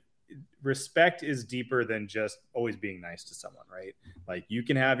those, like, respect is deeper than just always being nice to someone, right? Like, you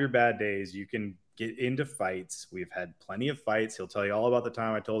can have your bad days, you can get into fights. We've had plenty of fights. He'll tell you all about the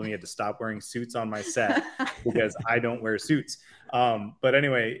time I told him he had to stop wearing suits on my set because I don't wear suits. But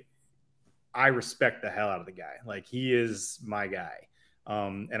anyway, I respect the hell out of the guy. Like, he is my guy.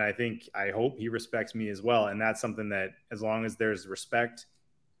 And I hope he respects me as well. And that's something that, as long as there's respect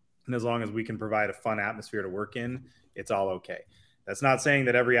and as long as we can provide a fun atmosphere to work in, it's all okay. That's not saying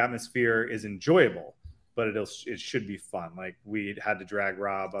that every atmosphere is enjoyable, but it should be fun. Like, we had to drag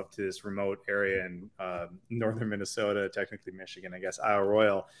Rob up to this remote area in northern Minnesota, technically Michigan, I guess, Isle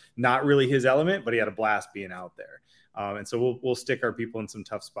Royale. Not really his element, but he had a blast being out there. And so we'll stick our people in some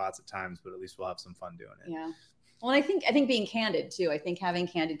tough spots at times, but at least we'll have some fun doing it. Yeah. Well, I think being candid too. I think having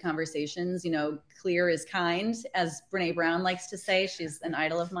candid conversations, clear is kind, as Brene Brown likes to say. She's an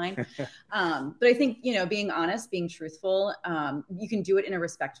idol of mine. But I think, being honest, being truthful, you can do it in a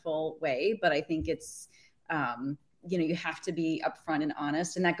respectful way, but I think it's, you have to be upfront and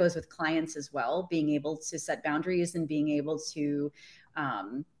honest. And that goes with clients as well, being able to set boundaries and being able to,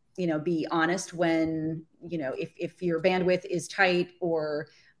 be honest when, if your bandwidth is tight or,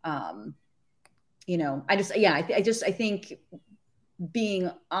 I think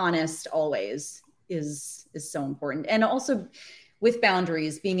being honest always is so important. And also with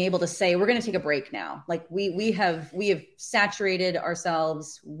boundaries, being able to say, we're going to take a break now. Like, we have saturated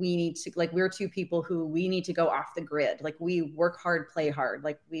ourselves. We need to, like, we're two people who we need to go off the grid. Like, we work hard, play hard.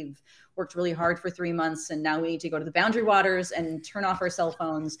 Like, we've worked really hard for 3 months, and now we need to go to the boundary waters and turn off our cell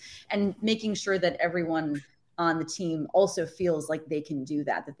phones, and making sure that everyone on the team also feels like they can do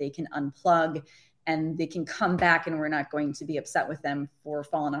that they can unplug and they can come back, and we're not going to be upset with them for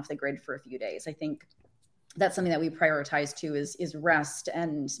falling off the grid for a few days. I think that's something that we prioritize too, is rest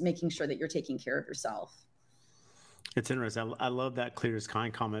and making sure that you're taking care of yourself. It's interesting. I love that clear is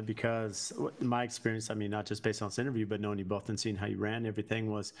kind comment, because in my experience, not just based on this interview, but knowing you both and seeing how you ran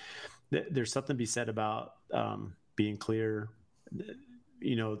everything, was there's something to be said about being clear,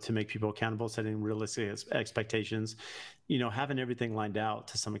 to make people accountable, setting realistic expectations, having everything lined out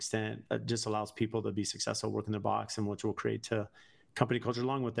to some extent just allows people to be successful, work in their box, and which will create company culture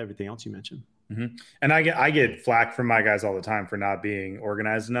along with everything else you mentioned. Mm-hmm. And I get flack from my guys all the time for not being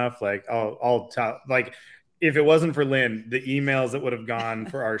organized enough. Like, I'll tell, like, if it wasn't for Lynn, the emails that would have gone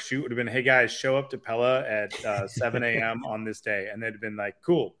for our shoot would have been, hey guys, show up to Pella at 7 a.m. on this day. And they'd have been like,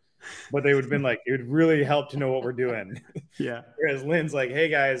 cool. But they would have been like, it would really help to know what we're doing. Yeah. Whereas Lynn's like, hey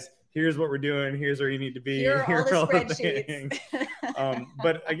guys, here's what we're doing. Here's where you need to be. Here are all the spreadsheets.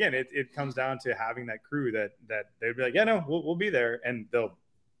 But again, it comes down to having that crew that they'd be like, yeah, no, we'll be there. And they'll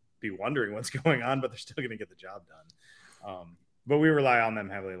be wondering what's going on, but they're still going to get the job done. But we rely on them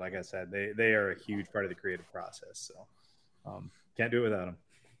heavily. Like I said, they are a huge part of the creative process. So can't do it without them.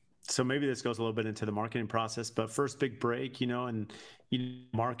 So maybe this goes a little bit into the marketing process, but first big break, and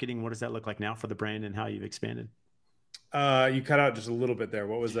marketing, what does that look like now for the brand and how you've expanded? You cut out just a little bit there.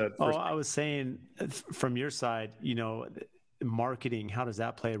 What was that? I was saying from your side, marketing, how does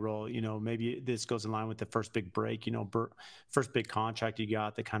that play a role? Maybe this goes in line with the first big break, first big contract you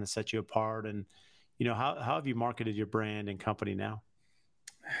got that kind of set you apart. And, how have you marketed your brand and company now?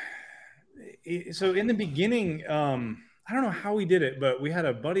 So in the beginning, I don't know how we did it, but we had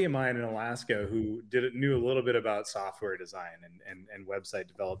a buddy of mine in Alaska who knew a little bit about software design and website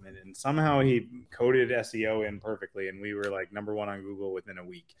development. And somehow he coded SEO in perfectly. And we were like number one on Google within a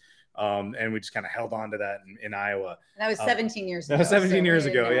week. And we just kind of held on to that in Iowa. And that was 17 years ago. That was 17 years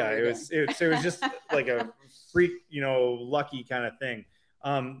ago. Yeah. It was just like a freak, lucky kind of thing.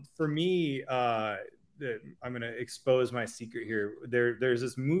 For me, I'm going to expose my secret here. There's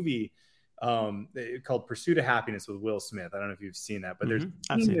this movie called Pursuit of Happiness with Will Smith. I don't know if you've seen that, but there's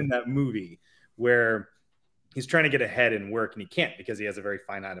a scene in that movie where he's trying to get ahead in work and he can't because he has a very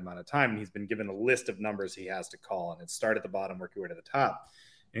finite amount of time. And he's been given a list of numbers he has to call, and it start at the bottom, work your way to the top.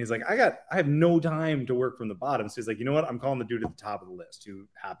 And he's like, I have no time to work from the bottom. So he's like, you know what? I'm calling the dude at the top of the list who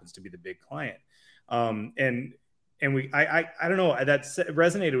happens to be the big client. And I don't know, that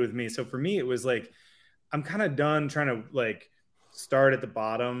resonated with me. So for me, it was like, I'm kind of done trying to like start at the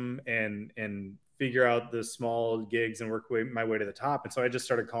bottom and figure out the small gigs and work my way to the top. And so I just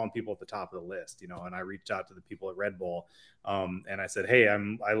started calling people at the top of the list, and I reached out to the people at Red Bull. And I said, hey,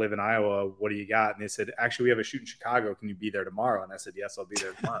 I live in Iowa. What do you got? And they said, actually, we have a shoot in Chicago. Can you be there tomorrow? And I said, yes, I'll be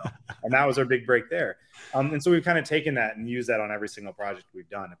there tomorrow. And that was our big break there. And so we've kind of taken that and used that on every single project we've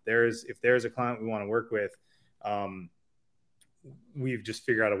done. If there's a client we want to work with, we've just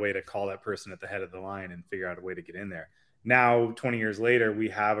figured out a way to call that person at the head of the line and figure out a way to get in there. Now, 20 years later, we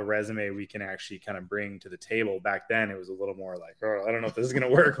have a resume we can actually kind of bring to the table. Back then, it was a little more like, oh, I don't know if this is going to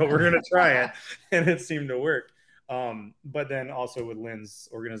work, but we're going to try it. And it seemed to work. But then also with Lynn's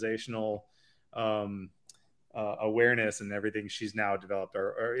organizational awareness and everything she's now developed,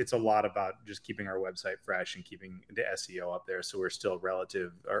 or it's a lot about just keeping our website fresh and keeping the SEO up there. So we're still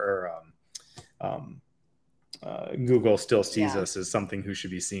relative, Google still sees us as something who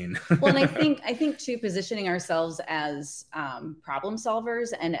should be seen. Well, and I think too, positioning ourselves as problem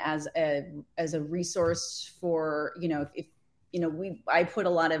solvers and as a resource for, if I put a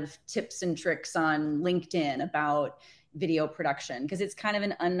lot of tips and tricks on LinkedIn about video production because it's kind of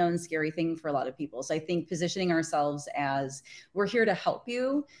an unknown, scary thing for a lot of people. So I think positioning ourselves as we're here to help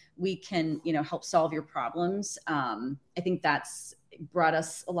you, we can, help solve your problems. I think that's brought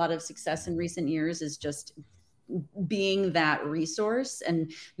us a lot of success in recent years, is just being that resource.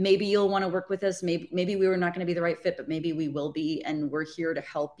 And maybe you'll want to work with us. Maybe we were not going to be the right fit, but maybe we will be. And we're here to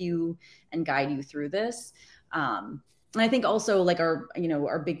help you and guide you through this. And I think also like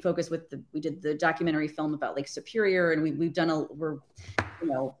our big focus we did the documentary film about Lake Superior, and we're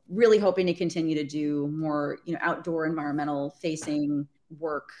really hoping to continue to do more, outdoor environmental facing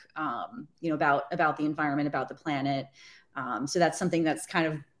work, about the environment, about the planet. So that's something that's kind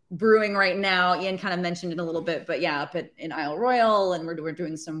of brewing right now. Ian kind of mentioned it a little bit, but yeah, up in Isle Royale, and we're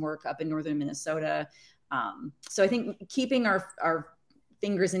doing some work up in northern Minnesota. So I think keeping our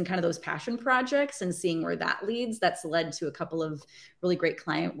fingers in kind of those passion projects and seeing where that leads, that's led to a couple of really great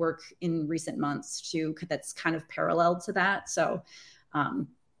client work in recent months too, that's kind of parallel to that. So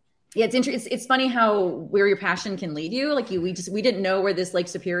yeah, it's funny how where your passion can lead you. Like we didn't know where this Lake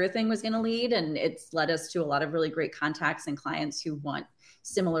Superior thing was going to lead, and it's led us to a lot of really great contacts and clients who want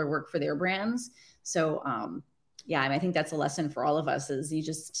similar work for their brands. So yeah, I think that's a lesson for all of us, is you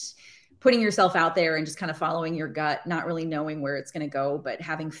just putting yourself out there and just kind of following your gut, not really knowing where it's going to go, but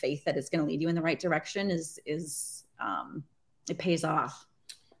having faith that it's going to lead you in the right direction is it pays off.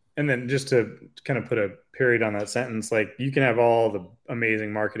 And then just to kind of put a period on that sentence, like you can have all the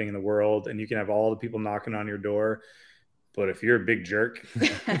amazing marketing in the world and you can have all the people knocking on your door, but if you're a big jerk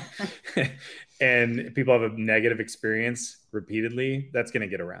and people have a negative experience repeatedly, that's going to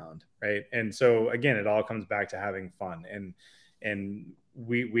get around. Right. And so again, it all comes back to having fun, and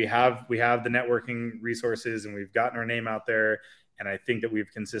we have the networking resources, and we've gotten our name out there. And I think that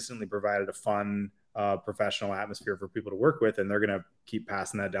we've consistently provided a fun, professional atmosphere for people to work with, and they're going to keep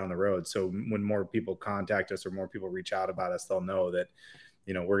passing that down the road. So when more people contact us or more people reach out about us, they'll know that,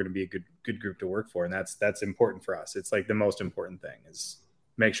 we're going to be a good group to work for. And that's important for us. It's like the most important thing is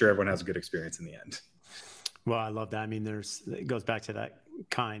make sure everyone has a good experience in the end. Well, I love that. I mean, it goes back to that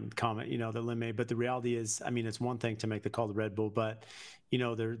kind comment, that Lynn made, but the reality is, I mean, it's one thing to make the call to Red Bull, but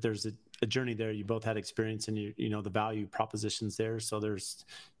there's a journey there. You both had experience, and the value propositions there. So there's,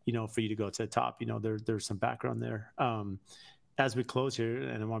 for you to go to the top, there's some background there. As we close here,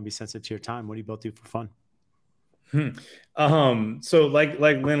 and I want to be sensitive to your time, what do you both do for fun? So like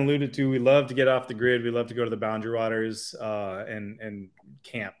Lynn alluded to, we love to get off the grid. We love to go to the Boundary Waters, and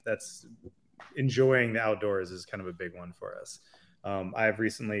camp. That's enjoying the outdoors is kind of a big one for us. I've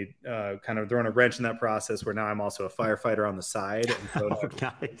recently kind of thrown a wrench in that process, where now I'm also a firefighter on the side. And so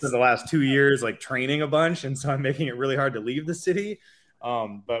nice. For the last 2 years, like training a bunch. And so I'm making it really hard to leave the city.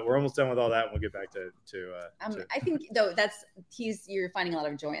 But we're almost done with all that. And we'll get back to I think though you're finding a lot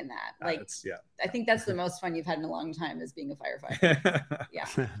of joy in that. Like, I think that's the most fun you've had in a long time, is being a firefighter.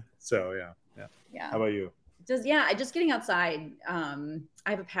 Yeah. So yeah. How about you? Just getting outside. I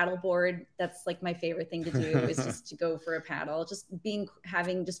have a paddle board. That's like my favorite thing to do, is just to go for a paddle, just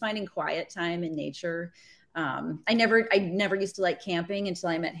finding quiet time in nature. I never used to like camping until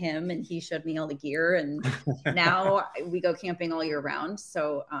I met him, and he showed me all the gear, and now we go camping all year round.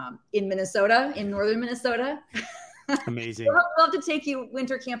 So in northern Minnesota. Amazing. We'll have to take you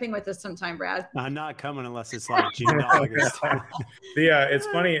winter camping with us sometime, Brad. I'm not coming unless it's like June, August. It's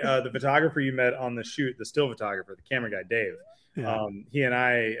funny. The photographer you met on the shoot, the still photographer, the camera guy, Dave. Yeah. He and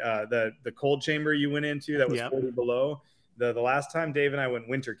I, the cold chamber you went into that was 40 below. The last time Dave and I went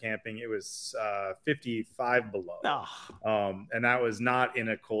winter camping, it was 55 below. Oh. And that was not in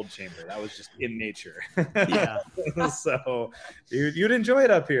a cold chamber. That was just in nature. Yeah. So you'd enjoy it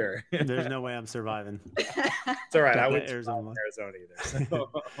up here. There's no way I'm surviving. It's all right. I would Arizona either.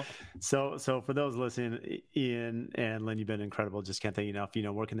 So for those listening, Ian and Lynn, you've been incredible. Just can't thank you enough.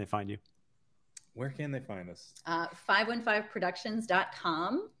 Where can they find you? Where can they find us?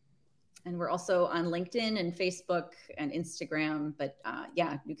 515productions.com. And we're also on LinkedIn and Facebook and Instagram. But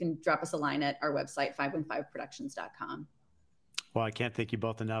you can drop us a line at our website, 515productions.com. Well, I can't thank you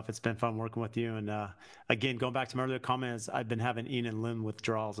both enough. It's been fun working with you. And again, going back to my earlier comments, I've been having Ian and Lynn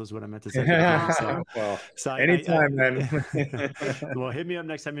withdrawals is what I meant to say. So anytime, man. Well, hit me up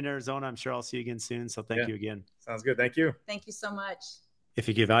next time in Arizona. I'm sure I'll see you again soon. So thank you again. Sounds good. Thank you. Thank you so much. If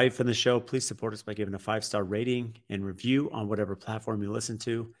you get value from the show, please support us by giving a 5-star rating and review on whatever platform you listen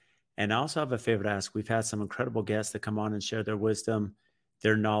to. And I also have a favor to ask. We've had some incredible guests that come on and share their wisdom,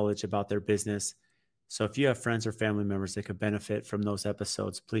 their knowledge about their business. So if you have friends or family members that could benefit from those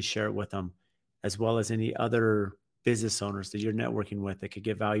episodes, please share it with them, as well as any other business owners that you're networking with that could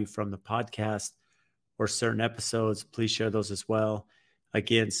get value from the podcast or certain episodes. Please share those as well.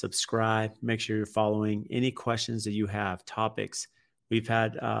 Again, subscribe, make sure you're following. Any questions that you have, topics. We've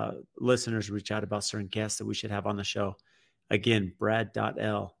had listeners reach out about certain guests that we should have on the show. Again,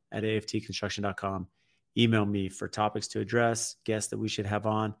 brad.l@aftconstruction.com. Email me for topics to address, guests that we should have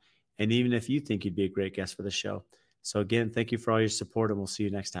on, and even if you think you'd be a great guest for the show. So again, thank you for all your support, and we'll see you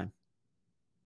next time.